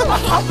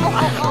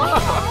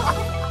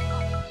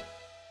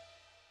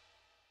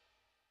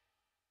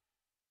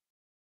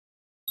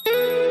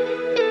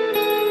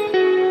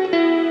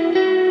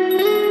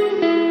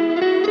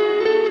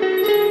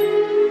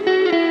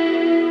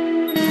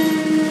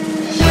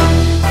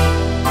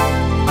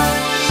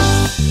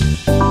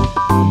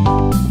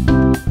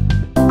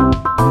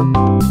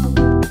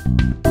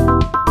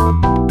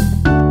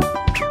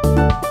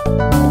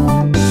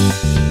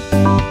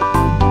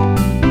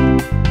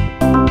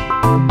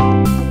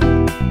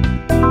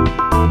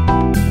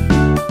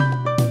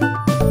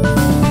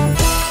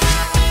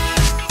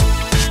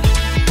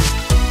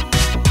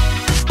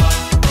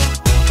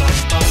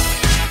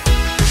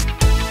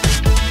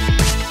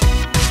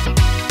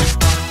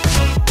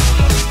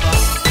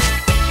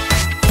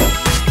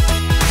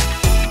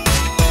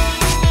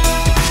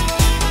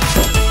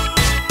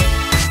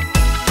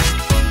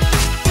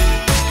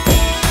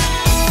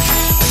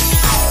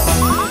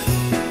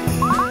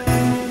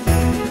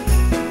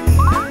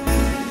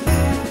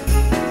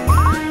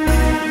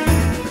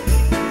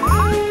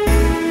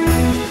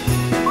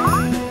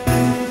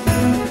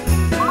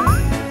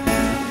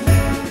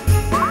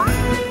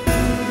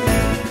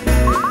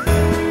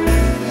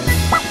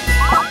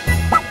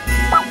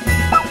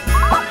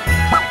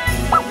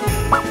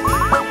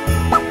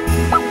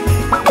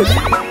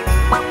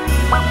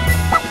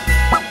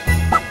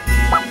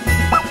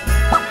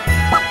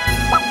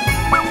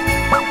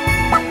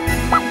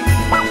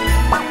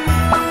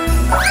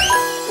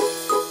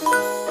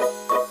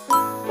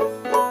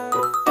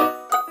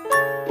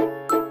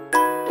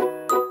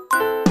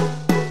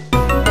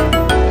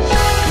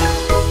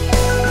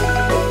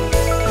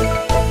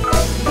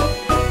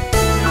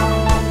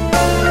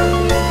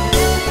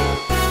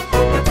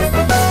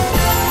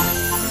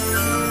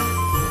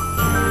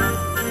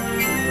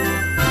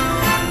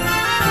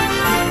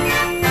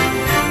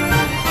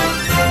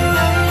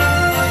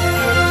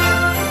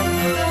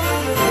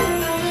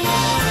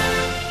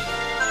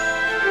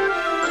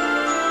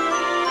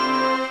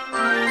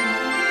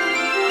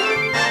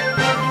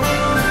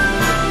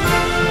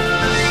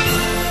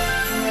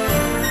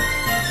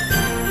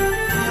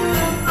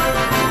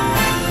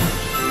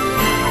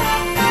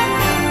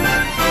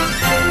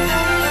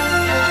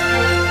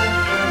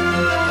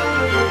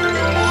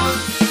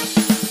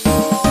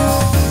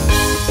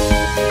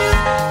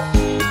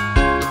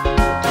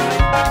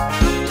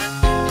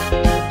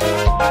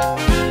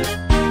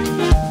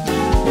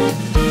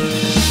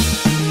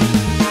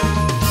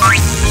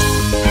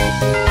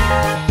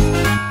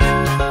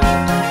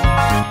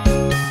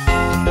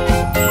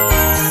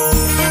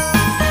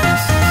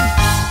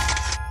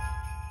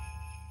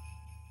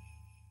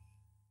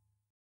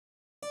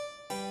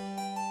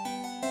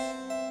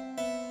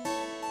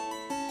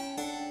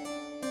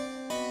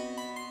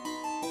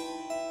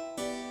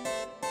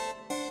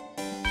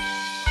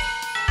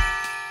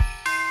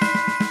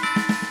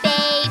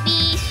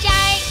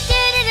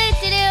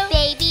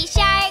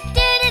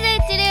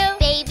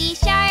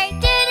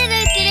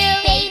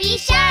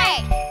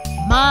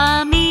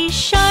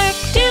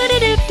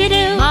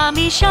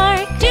 Mommy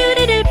shark,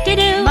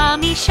 doo-doo-doo-doo-doo.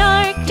 Mommy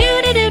shark,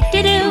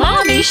 doo-doo-doo-doo-doo.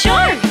 Mommy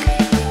shark.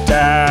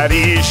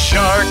 Daddy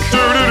shark,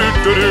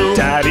 doo-doo-doo-doo-doo.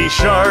 Daddy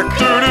shark,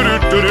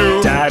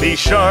 doo-doo-doo-doo-doo. Daddy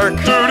shark,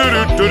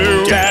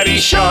 doo-doo-doo-doo-doo. Daddy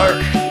shark.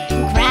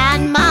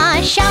 Grandma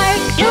shark,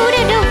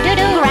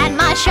 doo-doo-doo-doo-doo.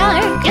 Grandma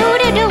shark,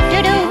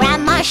 doo-doo-doo-doo-doo.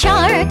 Grandma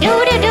shark,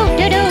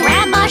 doo-doo-doo-doo-doo.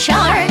 Grandma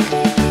shark.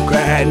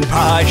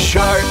 Grandpa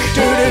shark,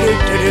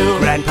 doo-doo-doo-doo-doo.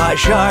 Grandpa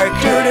shark,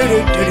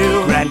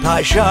 doo-doo-doo-doo-doo.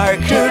 Grandpa shark,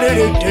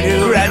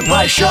 doo-doo-doo-doo-doo.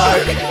 Grandpa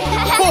shark.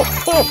 Ho,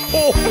 ho,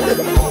 ho.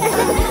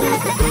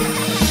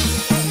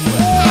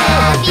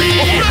 Happy,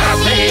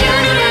 happy,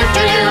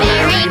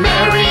 merry,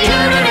 merry,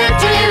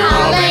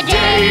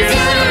 holidays.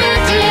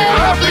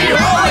 Happy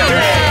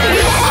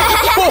holidays.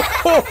 Ho,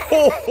 ho,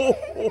 ho, ho,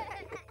 ho.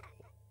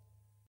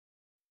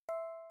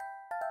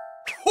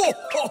 Ho,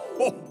 ho,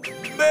 ho.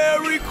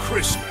 Merry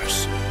Christmas.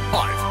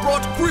 I've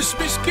brought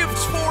Christmas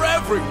gifts for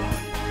everyone.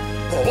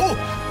 Oh,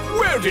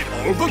 where did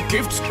all the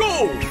gifts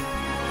go?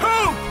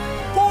 Help!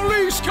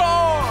 Police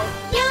car!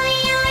 Yoey,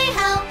 yoey,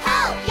 ho, ho!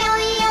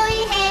 Yoey,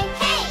 yoey, hey,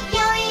 hey!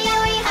 Yoey,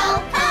 yoey, ho,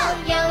 ho!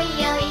 Yoey,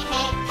 yoey,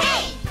 hey,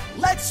 hey!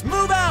 Let's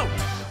move out!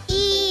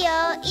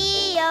 E-O,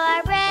 E-O,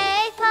 a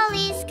brave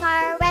police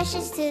car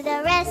rushes to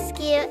the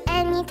rescue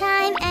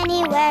anytime,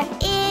 anywhere.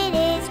 It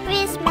is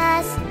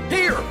Christmas.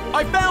 Here,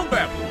 I found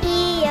them.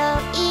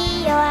 E-O,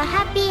 E-O, a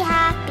happy,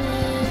 happy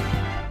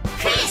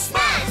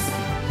Christmas.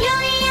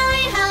 Yoey,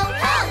 yoey, ho,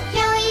 ho!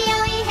 Yoey,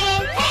 yoey,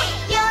 hey, hey!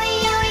 Yoey,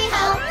 yoey,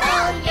 ho, ho!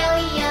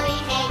 Yoey, yoey,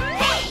 hey,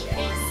 hey!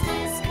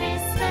 Christmas,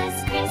 Christmas,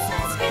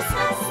 Christmas,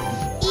 Christmas.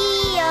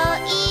 E-O,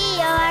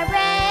 E-O, a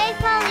brave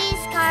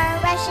police car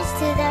rushes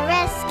to the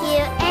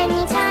rescue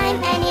anytime,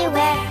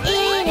 anywhere.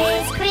 It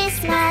is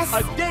Christmas.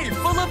 A day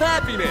full of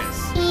happiness!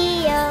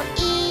 E-O,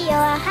 E-O,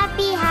 a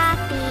happy,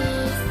 happy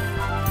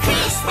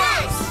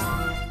Christmas.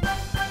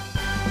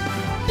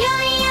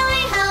 Yoey,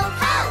 yoey, ho,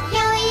 ho!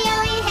 Yoey,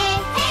 yoey, hey,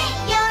 hey!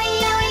 Yoey,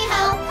 yoey,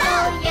 ho, ho!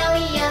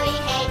 Yoey, yoey,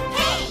 hey,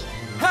 hey!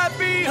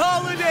 Happy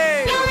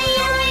holidays! Yoey,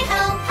 yoey,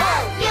 ho, ho!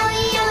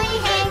 Yoey, yoey,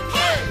 hey,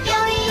 hey!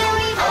 Yoey,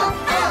 yoey, ho,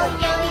 ho!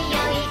 Yoey,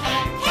 yoey,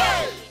 hey,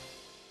 hey!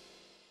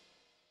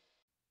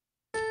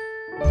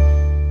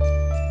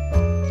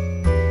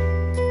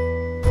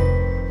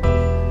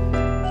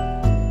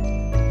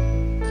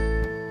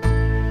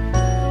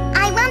 I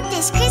want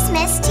this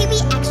Christmas to be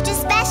extra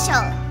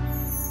special.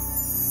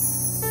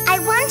 I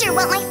wonder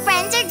what my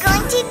friends are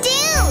going to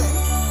do.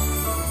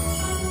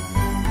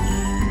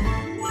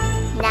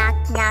 Knock,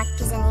 knock,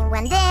 is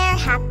anyone there?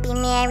 Happy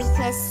Merry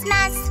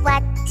Christmas.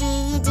 What do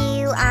you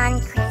do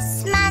on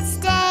Christmas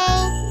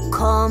Day?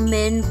 Come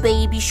in,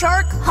 baby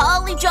shark,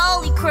 holly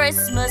jolly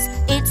Christmas.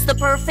 It's the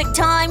perfect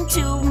time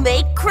to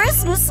make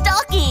Christmas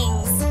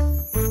stockings.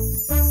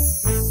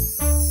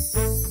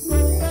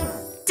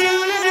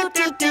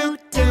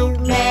 Do-do-do-do-do,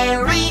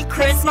 Merry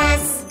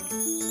Christmas.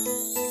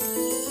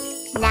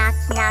 Knock,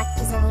 knock,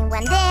 is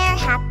anyone there?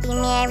 Happy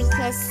Merry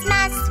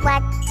Christmas.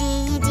 What do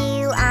you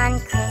do on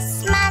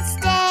Christmas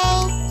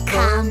Day?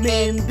 Come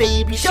in,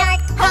 baby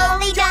shark,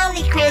 holly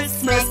jolly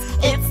Christmas.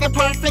 It's the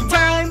perfect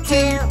time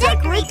to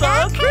decorate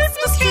the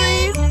Christmas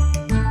tree.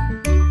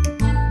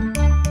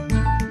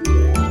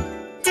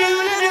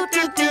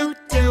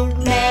 Do-do-do-do-do,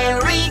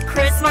 Merry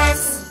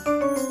Christmas.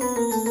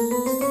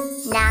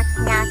 Knock,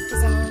 knock,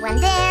 is anyone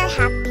there?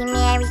 Happy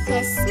Merry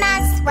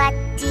Christmas. What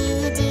do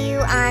you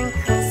do on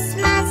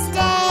Christmas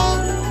Day?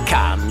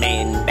 Come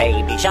in,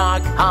 baby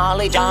shark,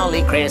 holly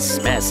jolly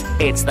Christmas.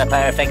 It's the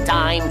perfect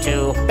time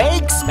to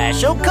bake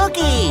special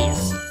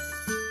cookies.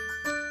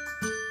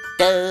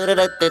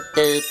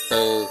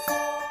 Do-do-do-do-do-do.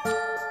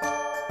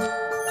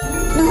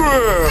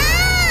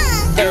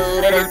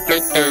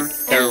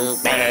 Do-do-do-do-do-do.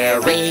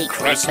 Merry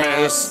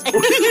Christmas.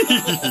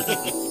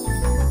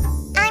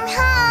 I'm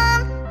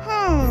home.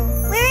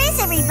 Where is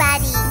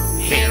everybody?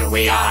 Here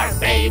we are,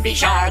 baby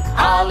shark,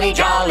 holly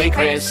jolly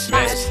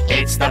Christmas.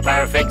 It's the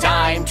perfect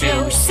time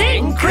to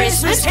sing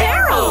Christmas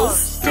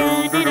carols.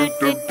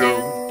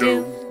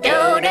 Do-do-do-do-do-do.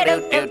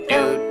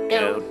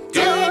 Do-do-do-do-do-do.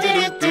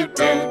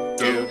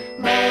 Do-do-do-do-do-do.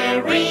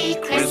 Merry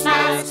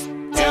Christmas.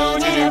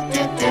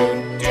 Do-do-do-do-do-do.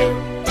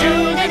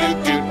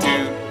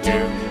 Do-do-do-do-do-do.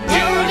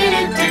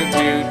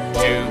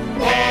 Do-do-do-do-do-do.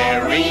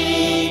 Merry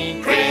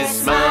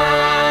Christmas.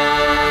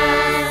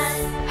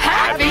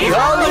 Happy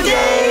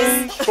holidays.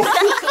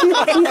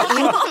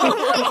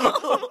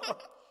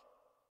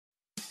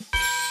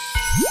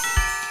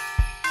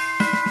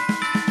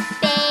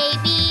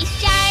 Baby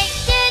shark,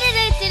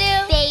 doo-doo-doo-doo-doo.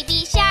 Baby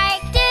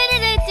shark,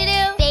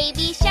 doo-doo-doo-doo-doo.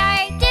 Baby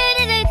shark,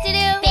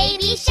 doo-doo-doo-doo-doo.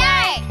 Baby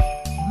shark.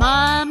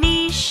 Mommy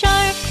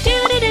shark,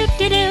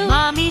 doo-doo-doo-doo-doo.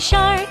 Mommy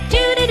shark,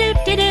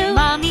 doo-doo-doo-doo-doo.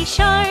 Mommy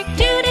shark,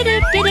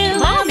 doo-doo-doo-doo-doo.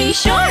 Mommy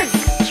shark.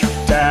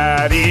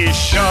 Daddy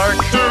shark,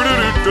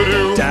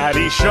 doo-doo-doo-doo-doo.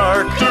 Daddy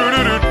shark,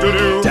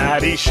 doo-doo-doo-doo-doo.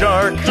 Daddy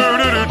shark,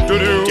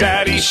 doo-doo-doo-doo-doo.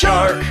 Daddy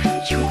shark.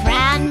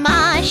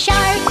 Grandma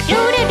shark,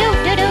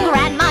 doo-doo-doo-doo-doo.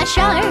 Grandma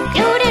shark,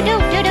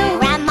 doo-doo-doo-doo-doo.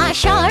 Grandma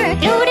shark,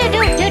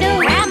 doo-doo-doo-doo-doo.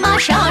 Grandma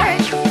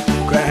shark.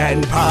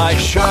 Grandpa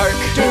shark,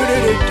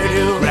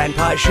 doo-doo-doo-doo-doo. Grandpa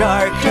Grandpa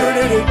Shark,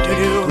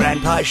 doo-doo-doo-doo-doo.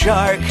 Grandpa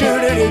Shark,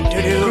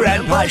 doo-doo-doo-doo-doo.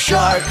 Grandpa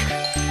Shark.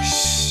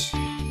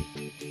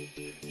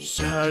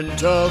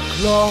 Santa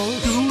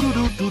Claus,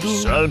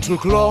 Santa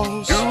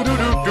Claus,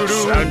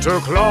 Santa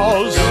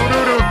Claus,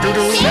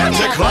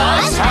 Santa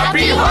Claus,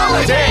 happy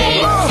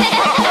holidays!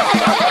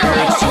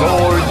 It's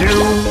for you,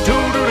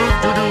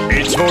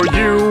 it's for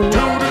you,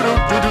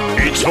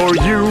 it's for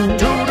you,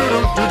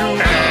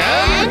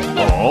 and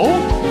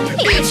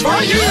it's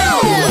for you!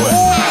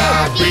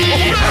 Happy,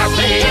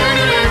 happy,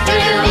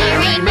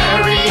 merry,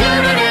 merry,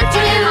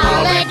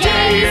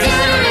 holidays!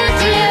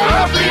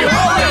 Happy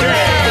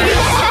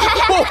holidays!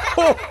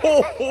 Ho, ho,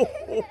 ho,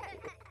 ho.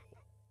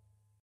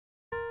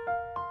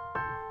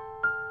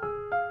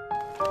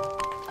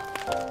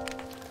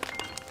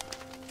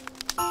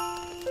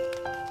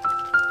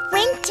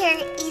 Winter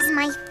is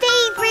my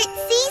favorite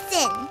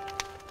season.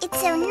 It's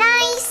so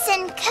nice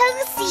and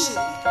cozy.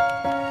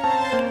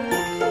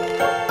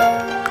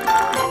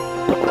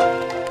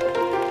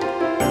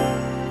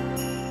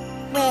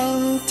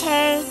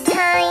 Winter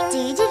time,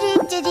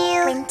 do-do-do-do-do.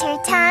 Winter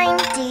time,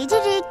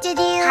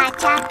 do-do-do-do-do. Hot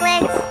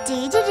chocolates,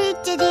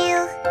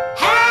 do-do-do-do-do.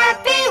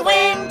 Happy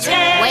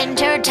winter!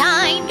 Winter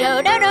time,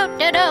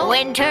 do-do-do-do-do.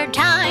 Winter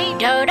time,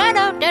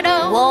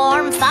 do-do-do-do-do.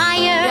 Warm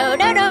fire,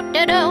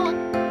 do-do-do-do-do.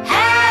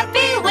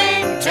 Happy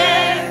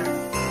winter!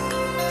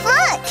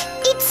 Look,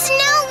 it's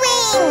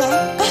snowing!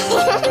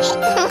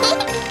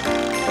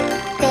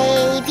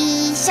 Baby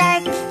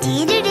shark,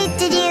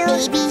 do-do-do-do-do.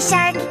 Baby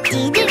shark,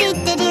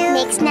 do-do-do-do-do.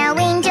 Make snow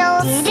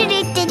angels,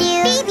 do-do-do-do-do.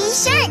 Baby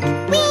shark,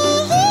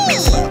 wee-hee!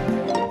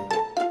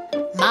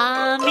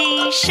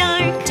 Mommy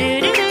shark,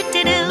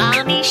 doo-doo-doo-doo-doo.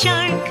 Mommy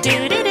shark,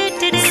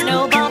 doo-doo-doo-doo-doo.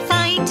 Snowball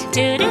fight,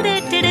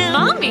 doo-doo-doo-doo-doo.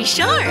 Mommy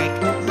shark,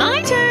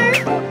 my turn.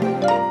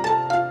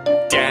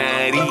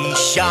 Daddy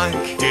Shark,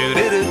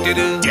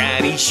 doo-doo-doo-doo-doo.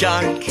 Daddy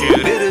Shark,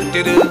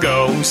 doo-doo-doo-doo-doo.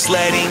 Go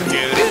sledding,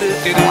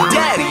 doo-doo-doo-doo-doo.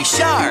 Daddy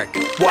Shark,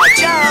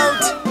 watch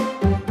out!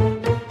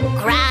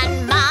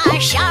 Grandma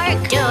shark,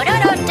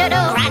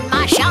 do-do-do-do-do.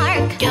 Grandma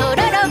shark,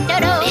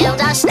 do-do-do-do-do. Build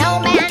a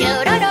snowman,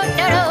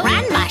 do-do-do-do-do.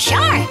 Grandma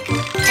shark,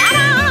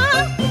 ta-da!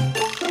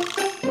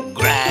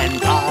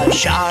 Grandpa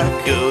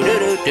Shark,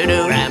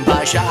 doo-doo-doo-doo-doo.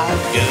 Grandpa Shark,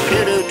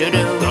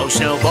 doo-doo-doo-doo-doo. Go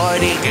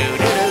snowboarding,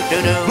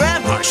 doo-doo-doo-doo-doo.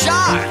 Grandpa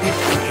Shark,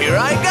 here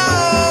I go!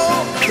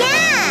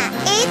 Yeah,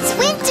 it's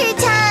winter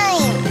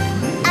time.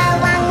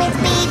 Along with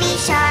Baby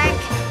Shark,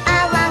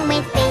 along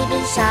with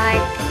Baby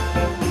Shark.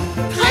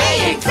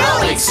 Playing,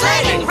 throwing,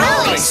 sledding,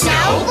 rolling,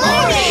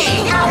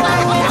 snowboarding.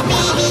 Along with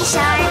Baby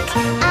Shark,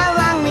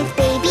 along with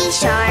Baby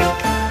Shark.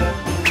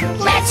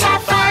 Let's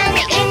have fun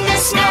in the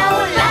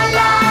snow, la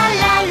la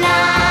la la.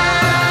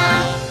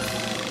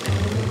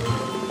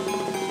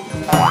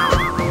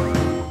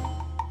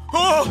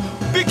 Oh,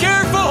 be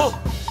careful!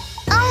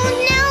 Oh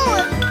no,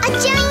 a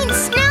giant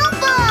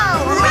snowball!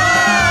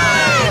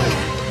 Run!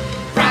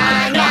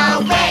 Run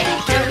away,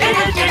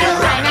 do-do-do-do-do.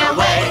 Run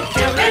away,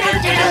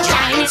 do-do-do-do-do.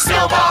 Giant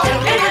snowball,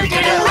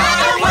 do-do-do-do-do. Run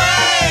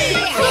away!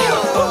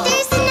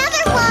 There's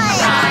another one!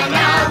 Run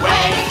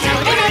away,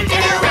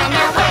 do-do-do-do-do. Run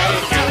away,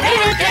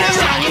 do-do-do-do-do.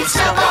 Giant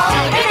snowball,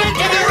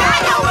 do-do-do-do-do.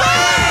 Run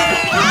away!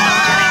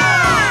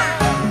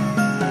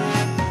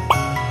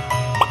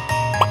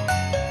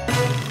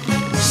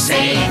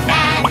 Safe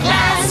at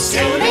last,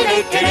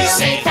 do-do-do-do-do.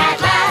 Safe at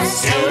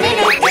last,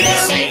 do-do-do-do-do.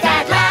 Safe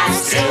at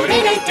last,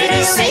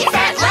 do-do-do-do-do. Safe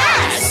at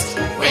last.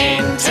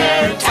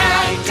 Winter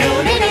time,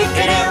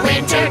 do-do-do-do-do.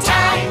 Winter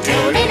time,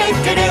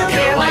 do-do-do-do-do.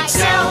 Pure white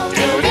snow,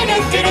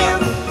 do-do-do-do-do.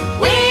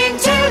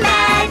 Winter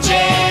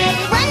magic.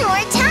 One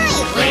more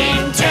time!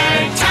 Winter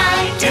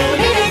time,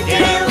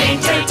 do-do-do-do-do.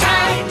 Winter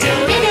time,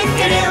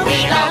 do-do-do-do-do. We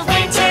love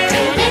winter,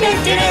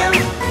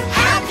 do-do-do-do-do.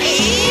 Happy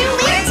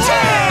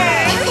winter!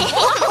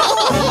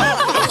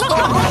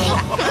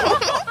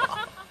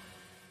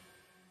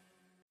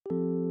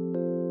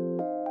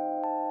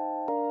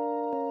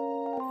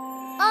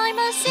 I'm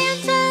a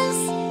Santa's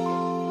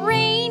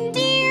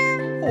reindeer.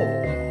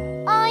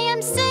 I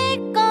am sick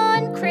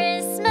on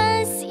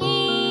Christmas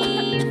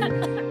Eve.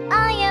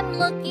 I am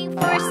looking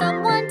for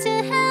someone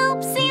to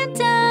help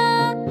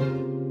Santa.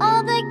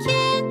 All the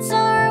kids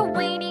are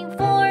waiting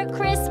for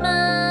Christmas.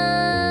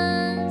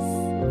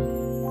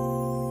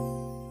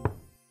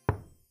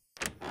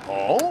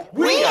 Oh?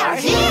 We are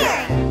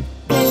here!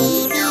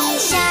 Baby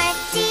Shark,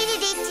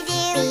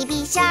 dee-dee-dee-dee-doo.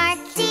 Baby Shark,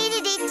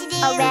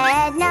 dee-dee-dee-dee-doo. A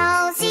red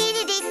nose,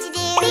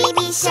 dee-dee-dee-dee-doo.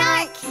 Baby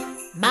Shark.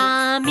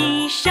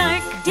 Mommy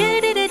shark,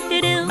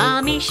 doo-doo-doo-doo-doo.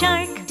 Mommy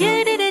shark,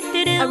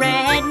 doo-doo-doo-doo-doo. A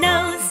red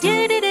nose,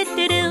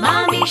 doo-doo-doo-doo-doo.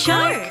 Mommy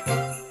shark.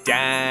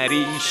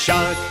 Daddy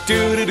Shark,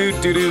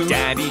 doo-doo-doo-doo-doo.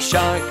 Daddy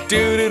Shark,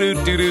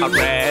 doo-doo-doo-doo-doo. A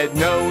red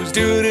nose,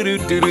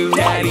 doo-doo-doo-doo-doo.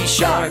 Daddy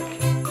Shark.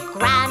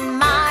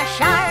 Grandma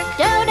shark,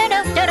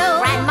 do-do-do-do-do.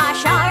 Grandma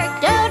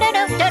shark,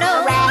 do-do-do-do-do.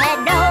 Red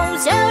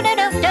nose,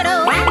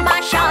 do-do-do-do-do.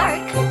 Grandma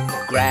shark.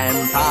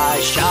 Grandpa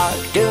Shark,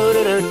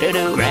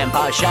 doo-doo-doo-doo-doo.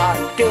 Grandpa Shark,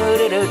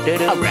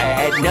 doo-doo-doo-doo-doo. A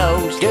red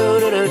nose,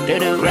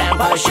 doo-doo-doo-doo-doo.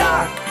 Grandpa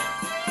Shark.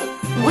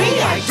 We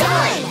are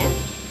done!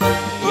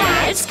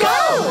 Let's go!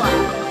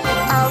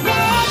 A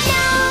red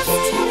nose,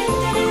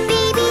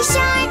 Baby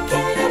Shark.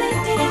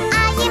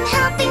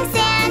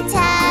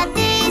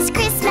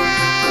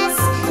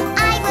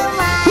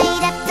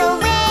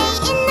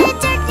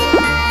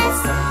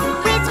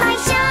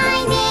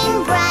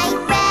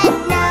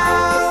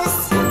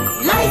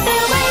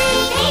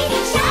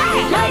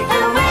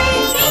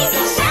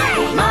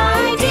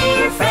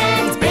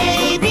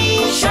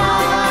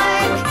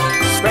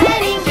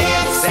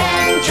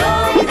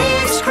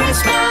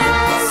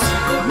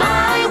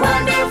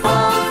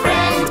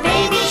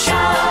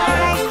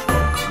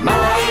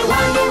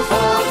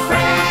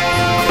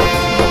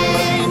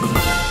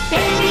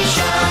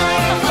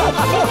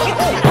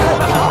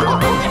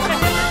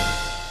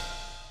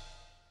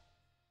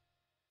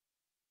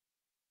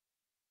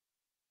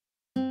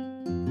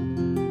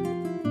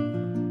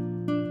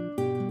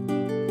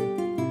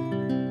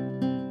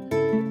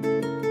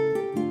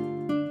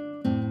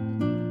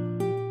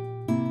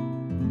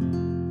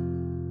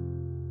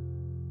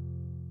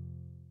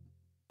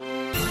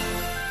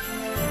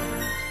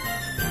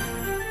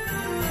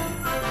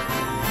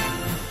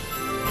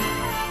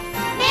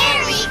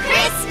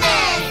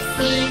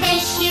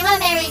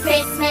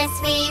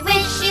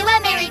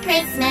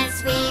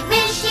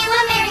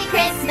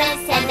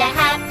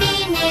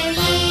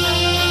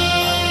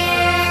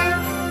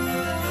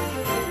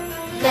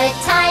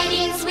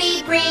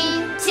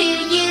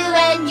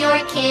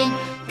 your kin.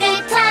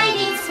 Good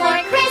tidings for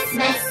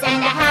Christmas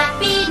and a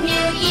Happy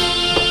New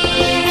Year.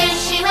 We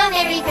wish you a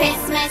Merry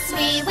Christmas.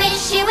 We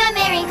wish you a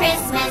Merry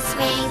Christmas.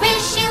 We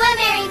wish you a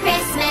Merry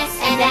Christmas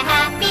and a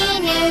Happy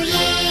New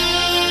Year.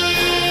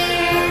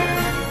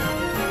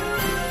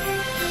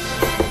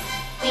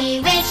 We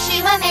wish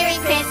you a Merry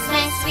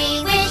Christmas.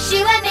 We wish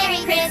you a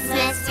Merry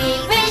Christmas. We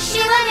wish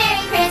you a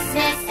Merry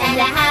Christmas and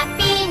a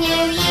Happy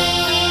New Year.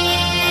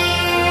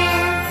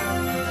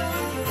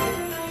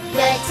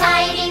 Good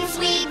tidings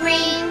we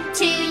bring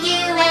to you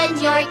and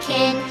your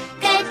kin.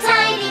 Good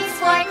tidings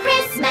for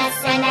Christmas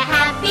and a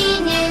Happy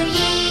New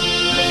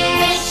Year. We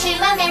wish you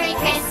a Merry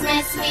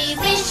Christmas. We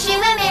wish you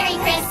a Merry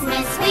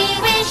Christmas. We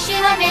wish you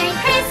a Merry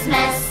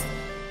Christmas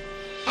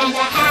and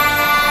a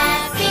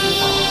Happy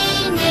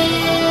New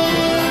Year.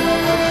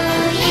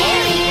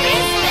 Merry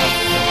Christmas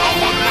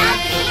and a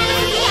Happy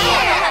New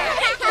Year.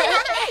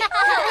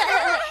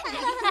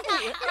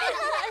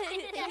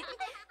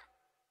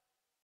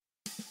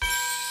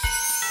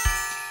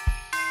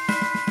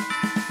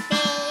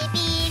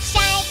 Baby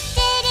shark,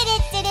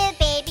 do-do-do-do-do,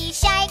 baby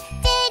shark,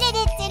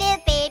 do-do-do-do-do,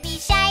 baby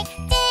shark,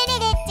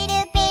 do-do-do-do-do,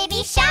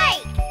 baby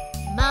shark.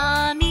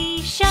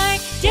 Mommy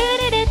shark,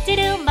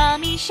 doo-doo-doo-doo-doo,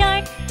 mommy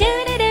shark,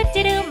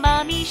 doo-doo-doo-doo-doo,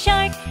 mommy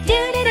shark,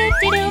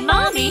 doo-doo-doo-doo-doo,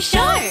 mommy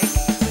shark.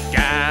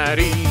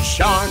 Daddy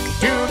shark,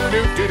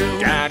 doo-doo-doo-doo-doo.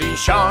 Daddy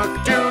shark,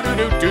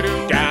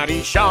 doo-doo-doo-doo-doo.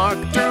 Daddy shark,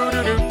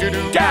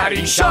 doo-doo-doo-doo-doo.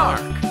 Daddy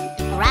shark.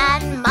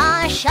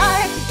 Grandma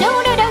shark,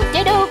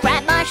 doo-doo-doo-doo-doo,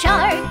 grandma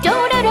shark,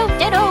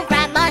 doo-doo-doo-doo-doo,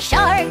 grandma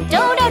shark,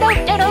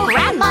 doo-doo-doo-doo-doo,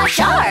 grandma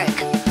shark.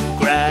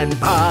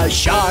 Grandpa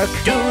Shark,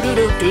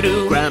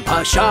 doo-doo-doo-doo-doo.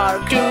 Grandpa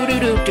Shark,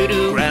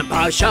 doo-doo-doo-doo-doo.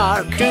 Grandpa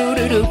Shark,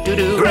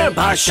 doo-doo-doo-doo-doo.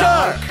 Grandpa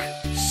Shark.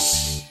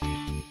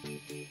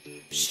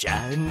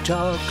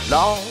 Santa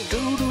Claus,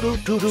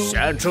 doo-doo-doo-doo-doo.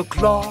 Santa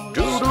Claus,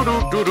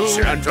 doo-doo-doo-doo-doo.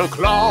 Santa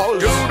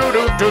Claus,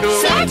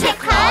 doo-doo-doo-doo-doo. Santa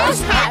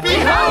Claus, happy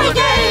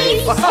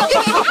holidays!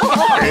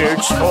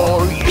 It's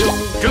for you,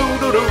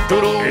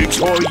 doo-doo-doo-doo-doo. It's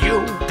for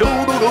you,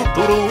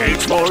 doo-doo-doo-doo-doo.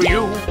 It's for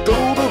you,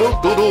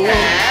 doo-doo-doo-doo-doo.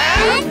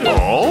 And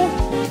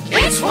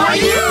it's for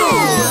you!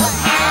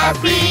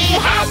 Happy,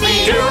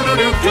 happy,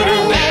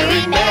 Doo-doo-doo-doo-doo.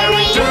 merry,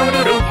 merry,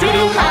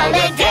 Doo-doo-doo-doo-doo.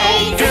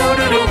 holidays!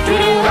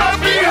 Doo-doo-doo-doo-doo.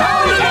 Happy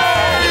holidays!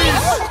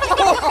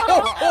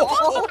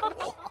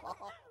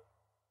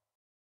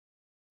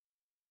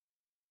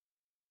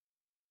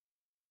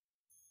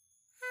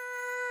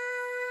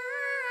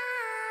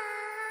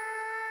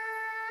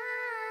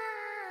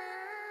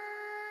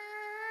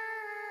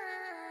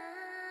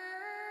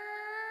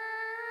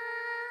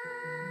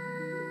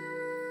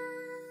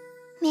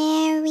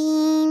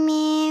 Merry,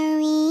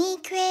 Merry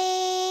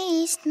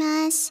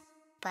Christmas,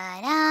 but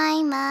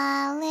I'm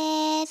a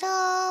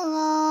little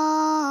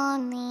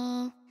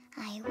lonely.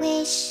 I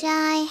wish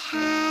I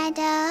had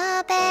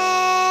a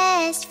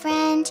best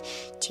friend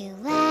to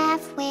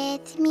laugh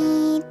with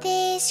me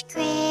this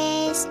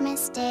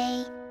Christmas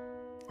day.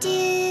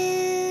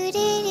 Do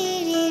do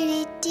do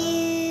do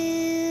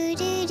do do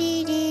do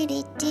do do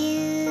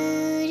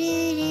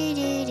do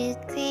do do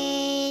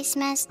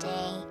Christmas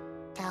Day.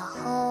 The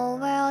whole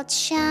world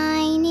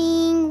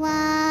shining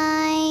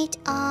white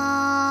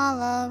all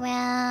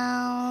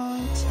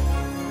around.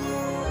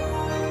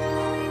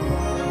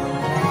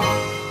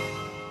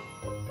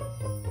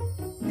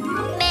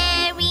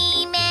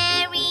 Merry,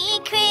 Merry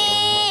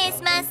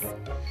Christmas!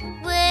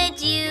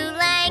 Would you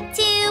like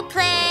to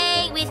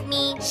play with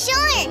me?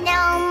 Sure,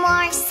 no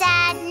more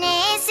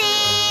sadness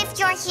if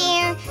you're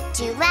here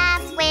to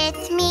laugh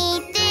with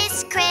me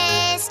this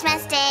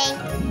Christmas Day.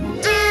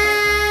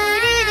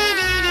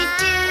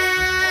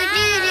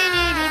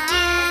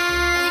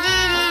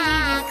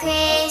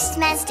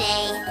 Christmas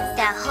Day,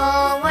 the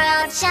whole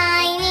world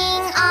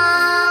shining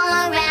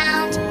all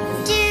around.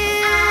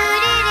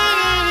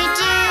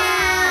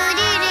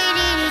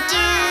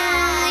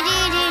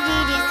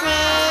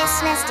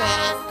 Christmas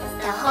Day,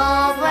 the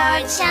whole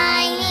world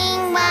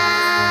shining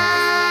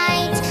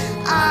white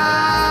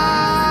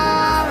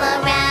all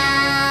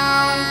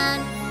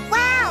around.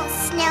 Wow,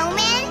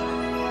 snowman,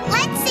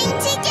 let's sing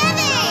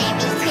together.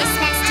 Merry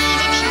Christmas,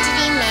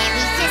 dee-dee-dee-dee-dee.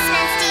 Merry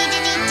Christmas,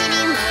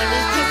 dee-dee-dee-dee-dee.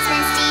 Merry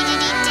Christmas,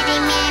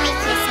 dee-dee-dee-dee-dee. Merry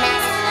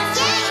Christmas,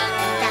 yay!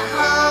 The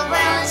whole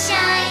world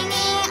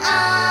shining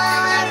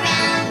all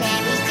around.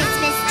 Merry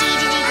Christmas,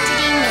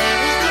 dee-dee-dee-dee-dee.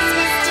 Merry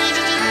Christmas,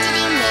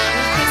 dee-dee-dee-dee-dee.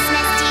 Merry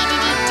Christmas,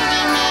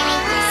 dee-dee-dee-dee-dee. Merry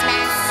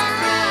Christmas.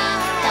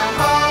 The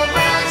whole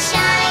world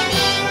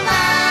shining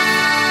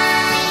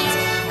light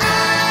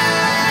all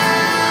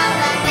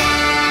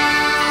around.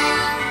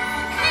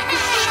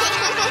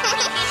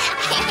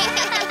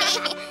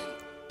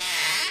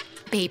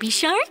 Baby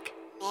shark?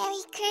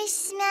 Merry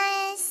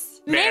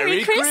Christmas.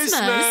 Merry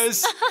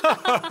Christmas!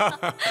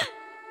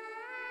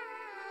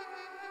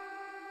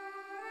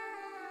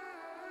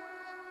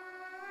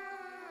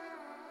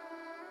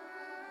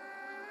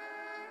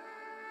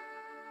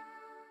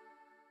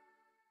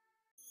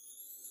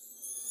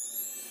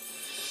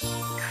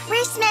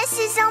 Christmas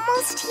is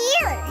almost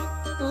here.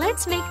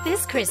 Let's make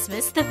this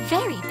Christmas the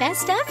very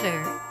best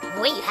ever.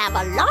 We have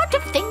a lot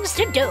of things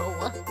to do.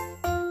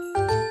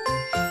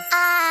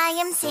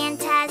 am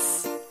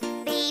Santa's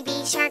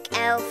baby shark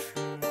elf.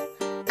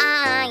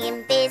 I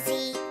am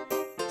busy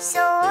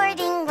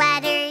sorting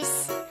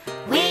letters.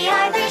 We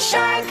are the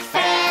Shark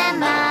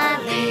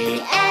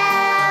Family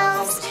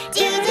Elves.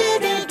 Do do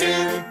do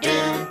do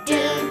do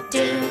do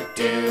do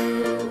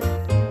do.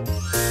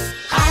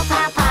 Pile,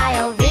 pile,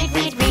 pile, read,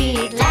 read,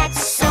 read.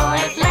 Let's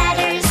sort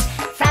letters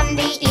from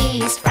the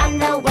east, from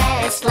the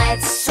west.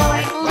 Let's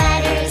sort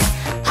letters.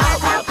 Pile,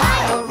 pile,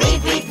 pile,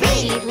 read, read,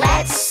 read.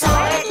 Let's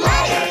sort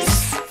letters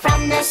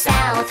from the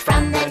south,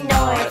 from the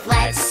north.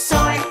 Let's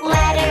sort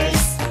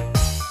letters.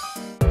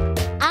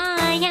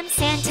 I am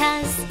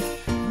Santa's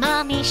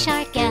mommy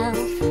shark elf.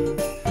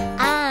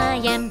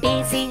 I am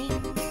busy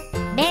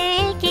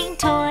making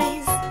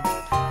toys.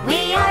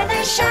 We are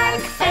the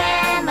Shark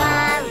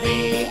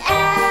Family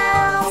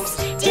Elves.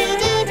 Do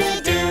do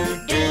do do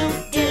do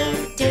do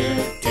do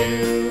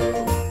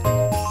do.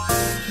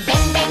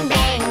 Bang bang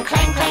bang,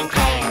 clang clang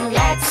clang.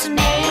 Let's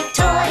make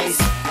toys.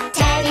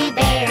 Teddy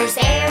bears,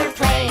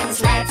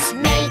 airplanes. Let's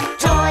make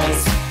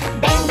toys.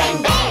 Bang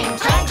bang bang,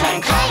 clang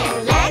clang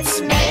clang.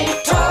 Let's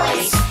make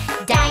toys.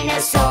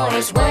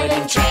 Dinosaurs,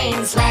 wooden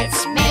trains.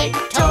 Let's make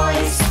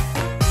toys.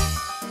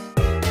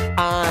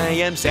 I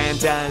am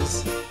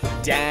Santa's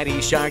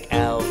daddy shark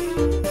elf.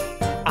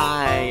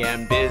 I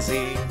am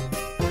busy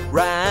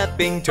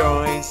wrapping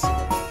toys.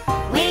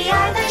 We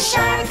are the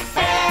Shark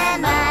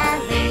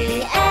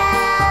Family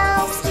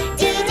Elves.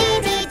 Do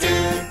do do do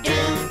do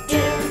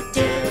do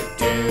do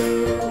do.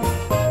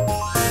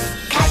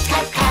 Cut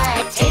cut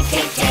cut, tape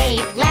tape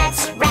tape.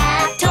 Let's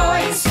wrap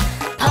toys.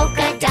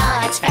 Polka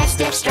dots,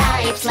 festive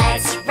stripes.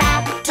 Let's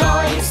wrap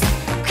toys.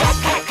 Cut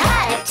cut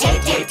cut,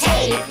 tape tape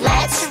tape.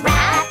 Let's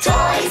wrap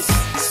toys.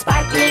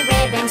 Sparkly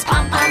ribbons,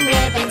 pom pom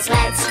ribbons.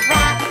 Let's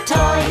wrap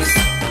toys.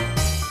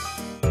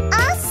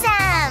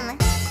 Awesome!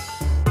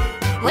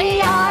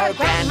 We are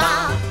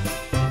Grandma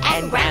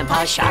and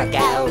Grandpa Shark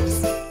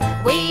Elves.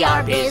 We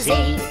are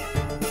busy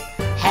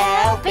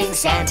helping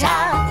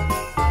Santa.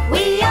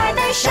 We are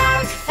the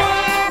Shark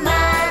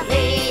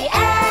Family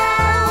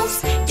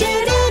Elves.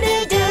 Do do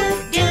do do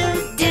do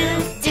do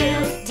do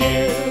do.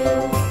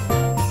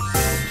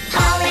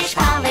 Polish,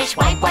 polish,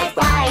 wipe, wipe,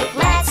 wipe.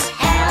 Let's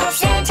help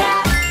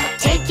Santa.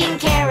 Taking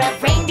care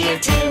of reindeer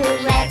too.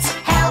 Let's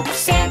help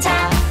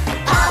Santa.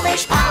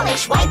 Polish,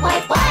 polish, wipe,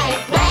 wipe,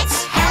 wipe.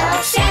 Let's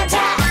help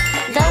Santa.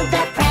 Load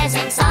the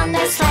presents on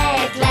the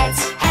sled.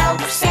 Let's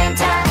help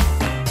Santa.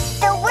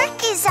 The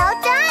work is all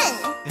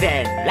done.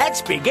 Then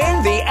let's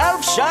begin the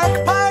Elf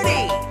Shark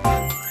Party.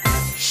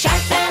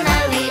 Shark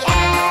Family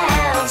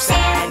Elves,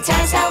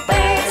 Santa's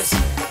helpers.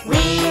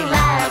 We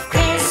love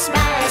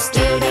Christmas.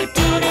 Do do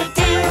do do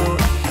do.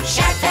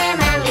 Shark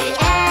Family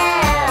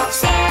Elves,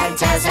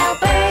 Santa's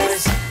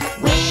helpers.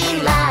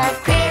 We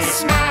love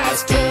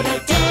Christmas. Do do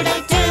do do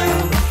do.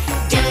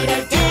 Do do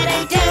do do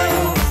do.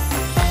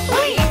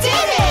 We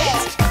did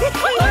it!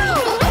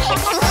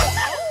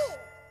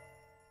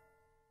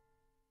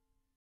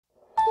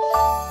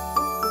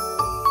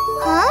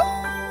 Huh?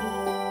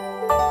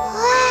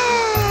 Wow!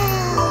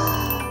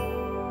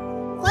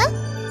 What?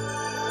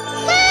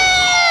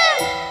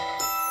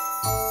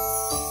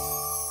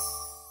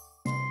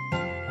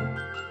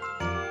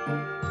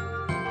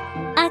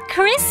 A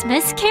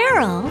Christmas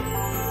Carol.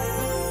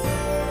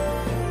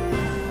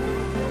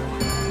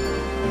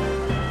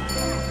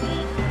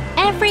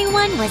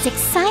 Everyone was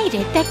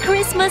excited that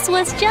Christmas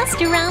was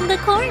just around the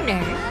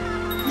corner.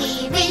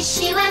 We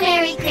wish you a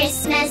Merry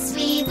Christmas.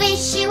 We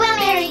wish you a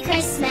Merry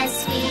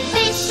Christmas. We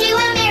wish you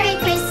a Merry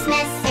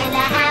Christmas and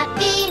a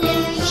Happy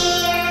New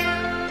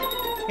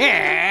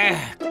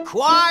Year.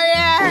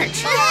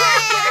 Quiet!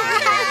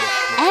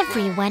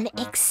 Everyone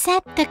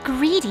except the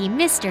greedy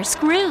Mr.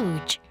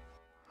 Scrooge.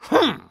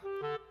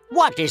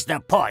 What is the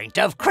point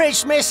of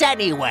Christmas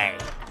anyway?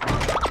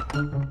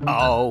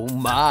 Oh,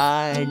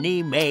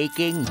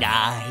 money-making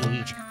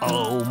night.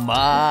 Oh,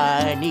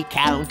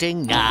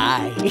 money-counting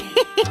night.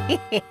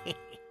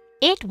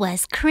 It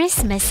was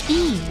Christmas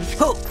Eve.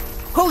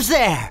 Who's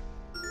there?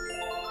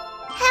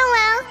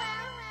 Hello.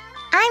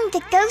 I'm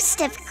the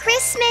ghost of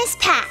Christmas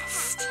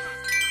past.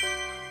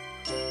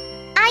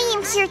 I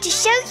am here to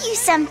show you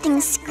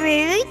something,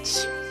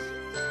 Scrooge.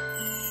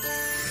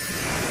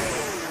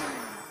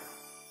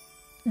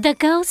 The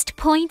ghost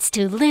points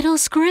to little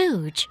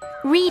Scrooge,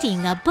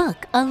 reading a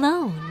book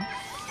alone.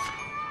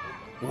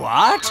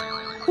 What?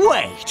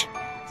 Wait,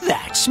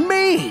 that's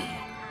me.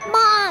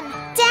 Mom,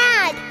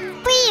 Dad,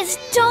 please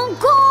don't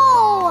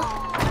go.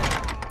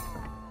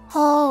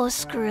 Oh,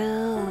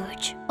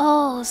 Scrooge,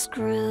 oh,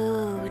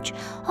 Scrooge,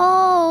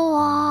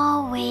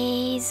 oh,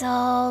 always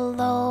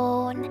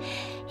alone,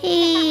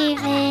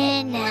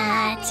 even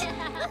at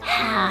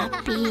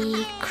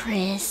Happy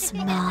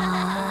Christmas.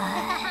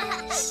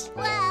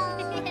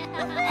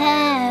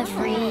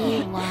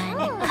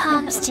 Everyone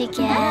comes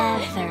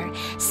together,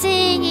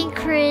 singing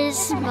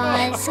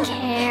Christmas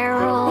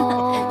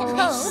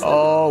carols.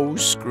 Oh,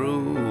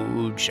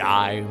 Scrooge,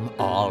 I'm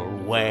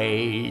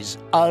always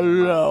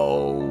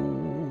alone.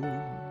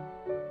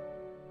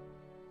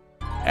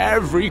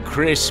 Every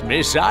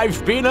Christmas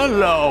I've been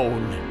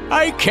alone.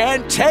 I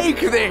can't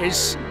take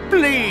this.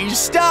 Please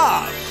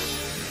stop.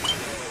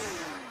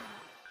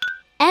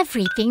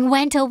 Everything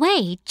went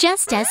away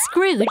just as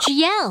Scrooge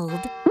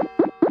yelled.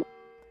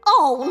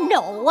 Oh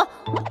no!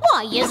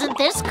 Why isn't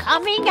this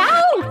coming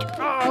out?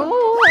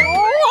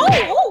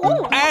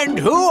 And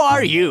who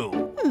are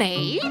you?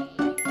 Me?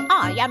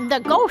 I am the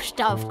ghost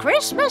of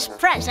Christmas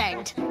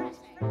present.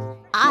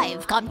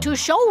 I've come to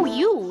show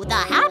you the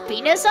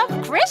happiness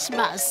of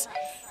Christmas.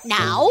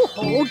 Now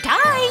hold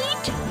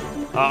tight.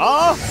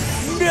 Oh,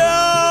 no!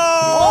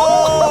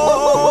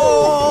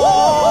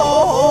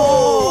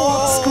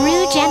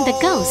 Scrooge and the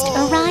ghost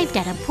arrived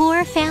at a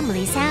poor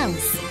family's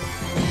house.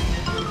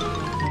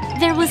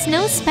 There was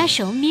no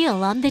special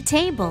meal on the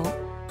table,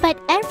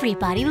 but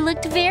everybody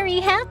looked very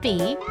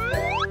happy.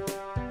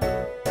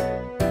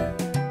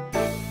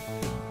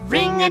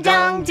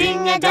 Ring-a-dong,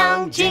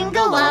 ding-a-dong,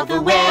 jingle all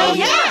the way. Oh,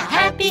 yeah!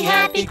 Happy,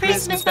 happy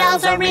Christmas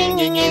bells are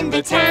ringing in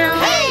the town.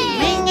 Hey!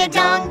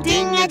 Ring-a-dong,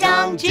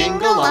 ding-a-dong,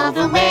 jingle all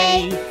the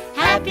way.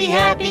 Happy,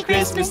 happy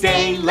Christmas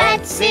Day,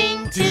 let's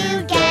sing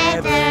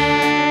together.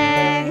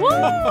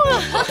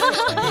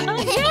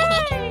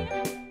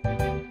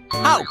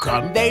 How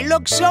come they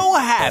look so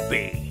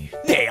happy?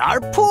 They are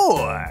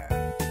poor.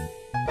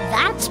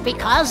 That's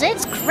because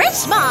it's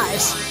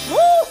Christmas.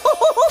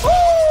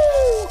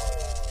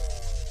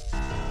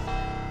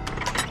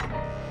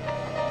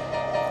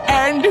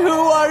 And who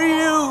are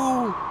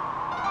you?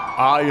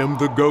 I am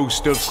the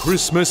ghost of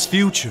Christmas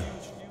future.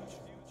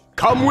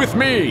 Come with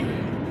me.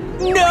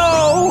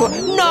 No,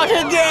 not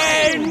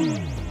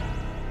again!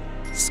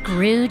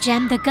 Scrooge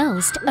and the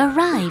ghost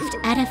arrived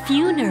at a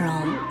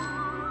funeral.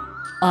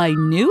 I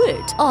knew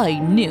it. I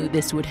knew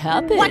this would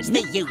happen. What's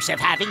the use of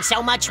having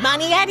so much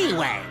money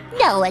anyway?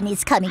 No one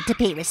is coming to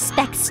pay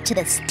respects to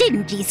the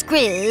stingy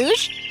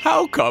Scrooge.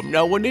 How come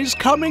no one is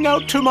coming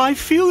out to my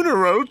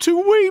funeral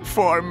to weep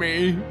for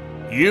me?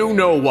 You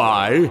know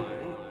why.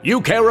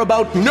 You care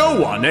about no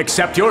one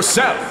except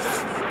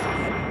yourself.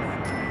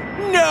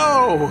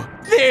 No,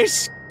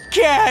 this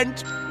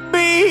can't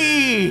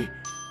be.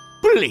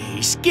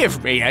 Please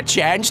give me a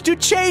chance to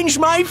change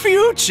my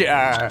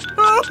future.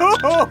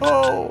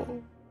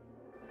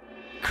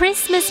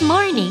 Christmas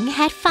morning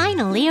had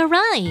finally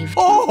arrived.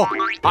 Oh,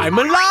 I'm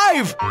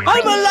alive!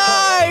 I'm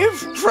alive!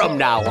 From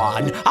now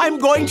on, I'm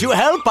going to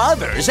help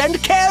others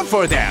and care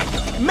for them.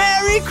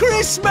 Merry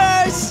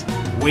Christmas!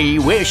 We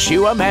wish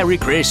you a Merry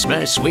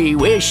Christmas. We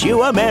wish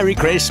you a Merry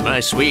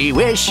Christmas. We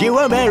wish you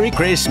a Merry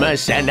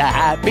Christmas and a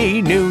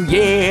Happy New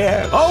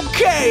Year.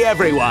 Okay,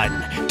 everyone.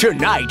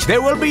 Tonight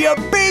there will be a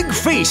big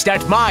feast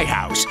at my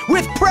house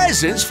with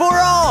presents for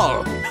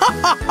all.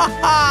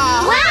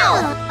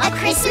 Wow! A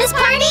Christmas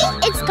party?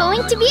 It's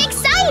going to be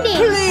exciting!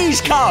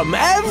 Please come,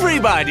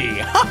 everybody.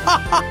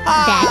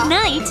 That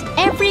night,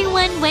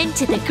 everyone went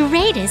to the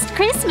greatest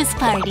Christmas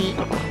party.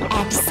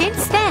 And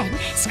since then,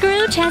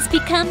 Scrooge has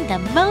become the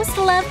most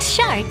loved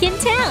shark in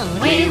town.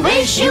 We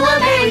wish you a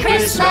Merry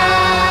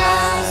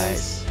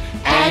Christmas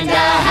and a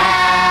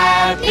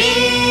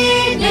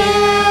Happy New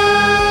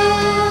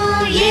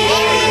Year.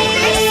 Merry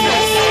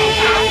Christmas and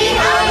Happy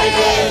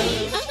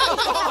Holidays.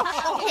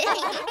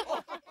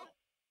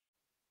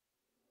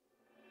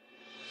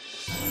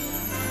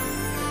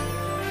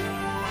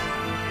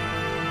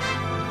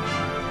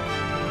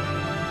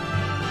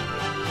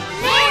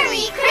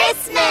 Merry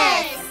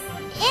Christmas!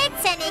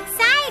 It's an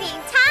exciting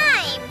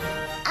time!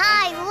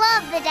 I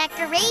love the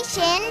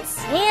decorations.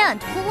 And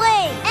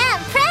play.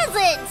 And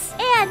presents.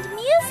 And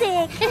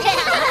music.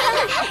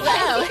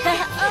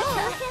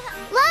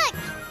 Look!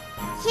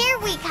 Here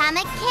we come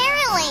at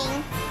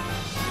caroling.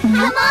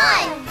 Come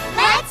on!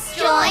 Let's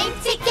join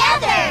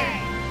together!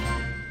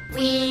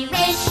 We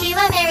wish you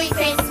a Merry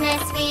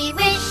Christmas. We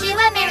wish you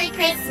a Merry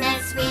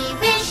Christmas. We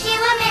wish you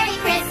a Merry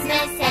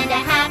Christmas and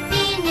a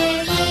Happy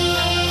New Year.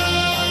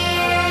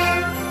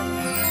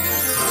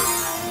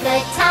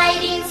 Good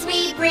tidings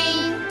we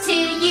bring to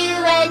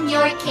you and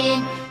your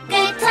kin.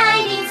 Good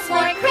tidings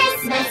for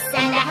Christmas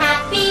and a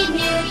Happy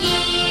New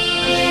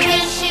Year. We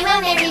wish you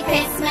a Merry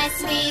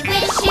Christmas. We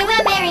wish you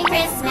a Merry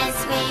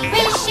Christmas. We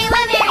wish you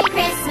a Merry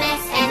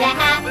Christmas and a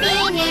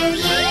Happy New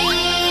Year.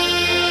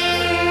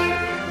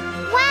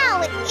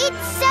 Wow,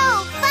 it's so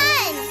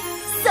fun!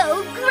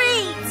 So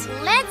great!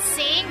 Let's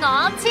sing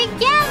all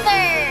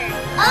together.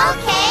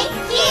 Okay,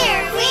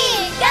 here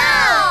we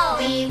go!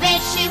 We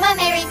wish you a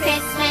Merry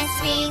Christmas.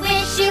 We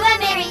wish you a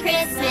Merry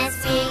Christmas.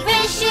 We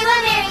wish you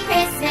a Merry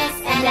Christmas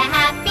and a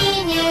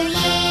Happy New Year.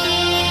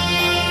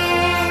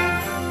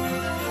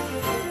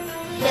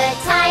 Good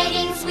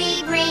tidings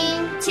we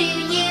bring to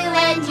you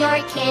and your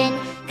kin.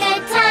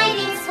 Good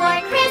tidings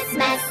for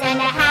Christmas and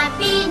a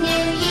Happy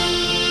New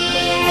Year.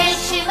 We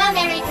wish you a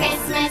Merry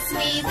Christmas.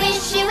 We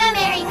wish you a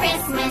Merry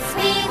Christmas.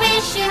 We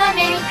wish you a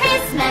Merry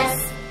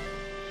Christmas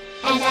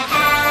and a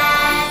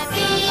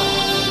Happy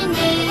New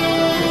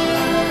Year.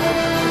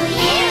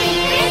 Merry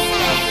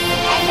Christmas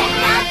and a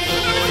Happy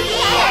New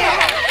Year.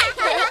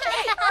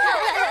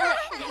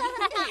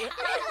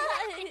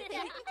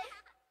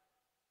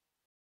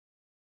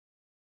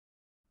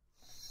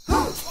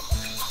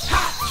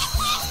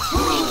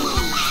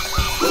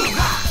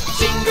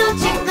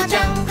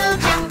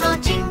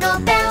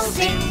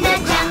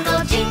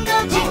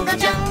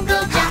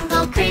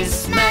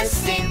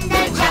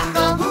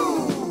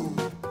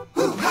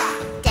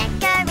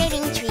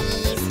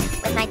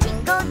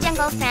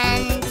 joyful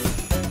friends,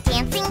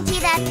 dancing to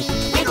the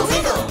beat, Wiggle,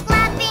 wiggle.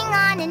 laughing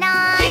on and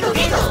on. Giggle,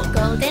 giggle.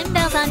 Golden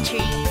bells on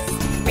trees,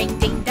 ring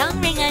ding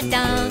dong, ring a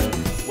dong.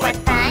 What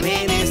fun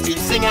it is to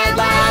sing out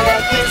loud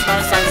a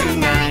Christmas song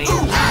tonight.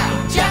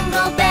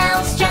 Jungle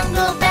bells,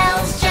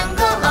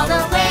 jungle all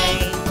the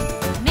way.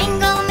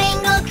 Mingle,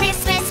 mingle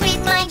Christmas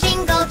with my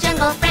jingle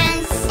jungle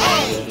friends.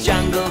 Hey!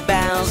 Jungle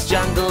bells,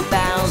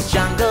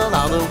 jungle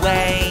all the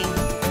way.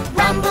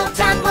 Rumble,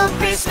 tumble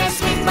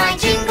Christmas with my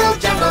jingle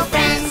jungle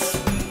friends.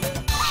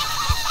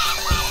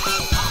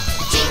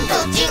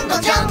 Jingle, jingle,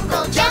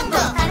 jungle,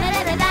 jungle.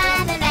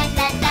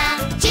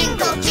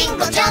 Jingle,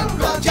 jingle,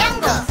 jungle,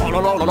 jungle. La la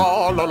la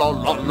la la la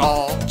la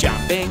la.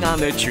 Jumping on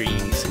the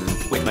trees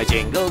with my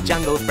jingle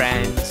jungle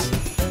friends.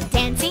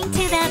 Dancing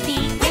to the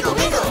beat, Wiggle,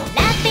 wiggle.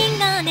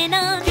 laughing on and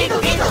on.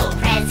 Giggle, giggle.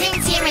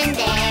 Presents here and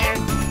there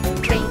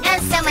bring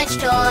us so much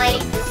joy.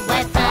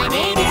 What fun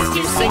it is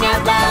to sing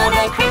out loud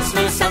a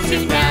Christmas song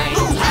tonight.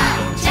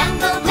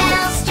 Jungle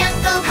bells,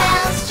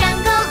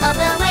 jungle all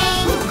the way.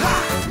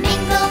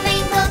 Mingle,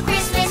 mingle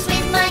Christmas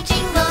with my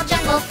jingle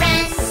jungle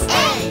friends.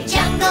 Hey!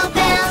 Jungle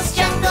bells,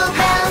 jungle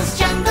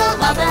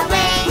all the way.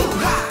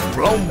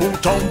 Rumble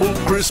tumble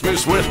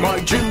Christmas with my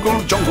jingle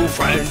jungle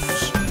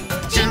friends.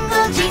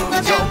 Jingle,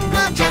 jingle,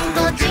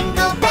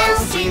 jingle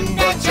bells in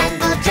the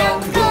jungle,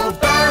 jungle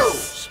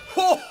bells.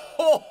 Ho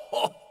ho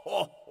ho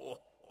ho ho.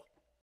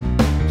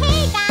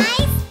 Hey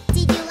guys,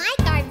 did you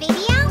like our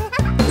video?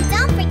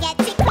 Don't forget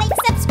to click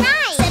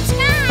subscribe.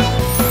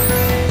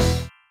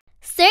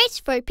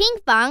 Search for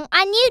Pinkfong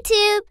on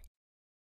YouTube.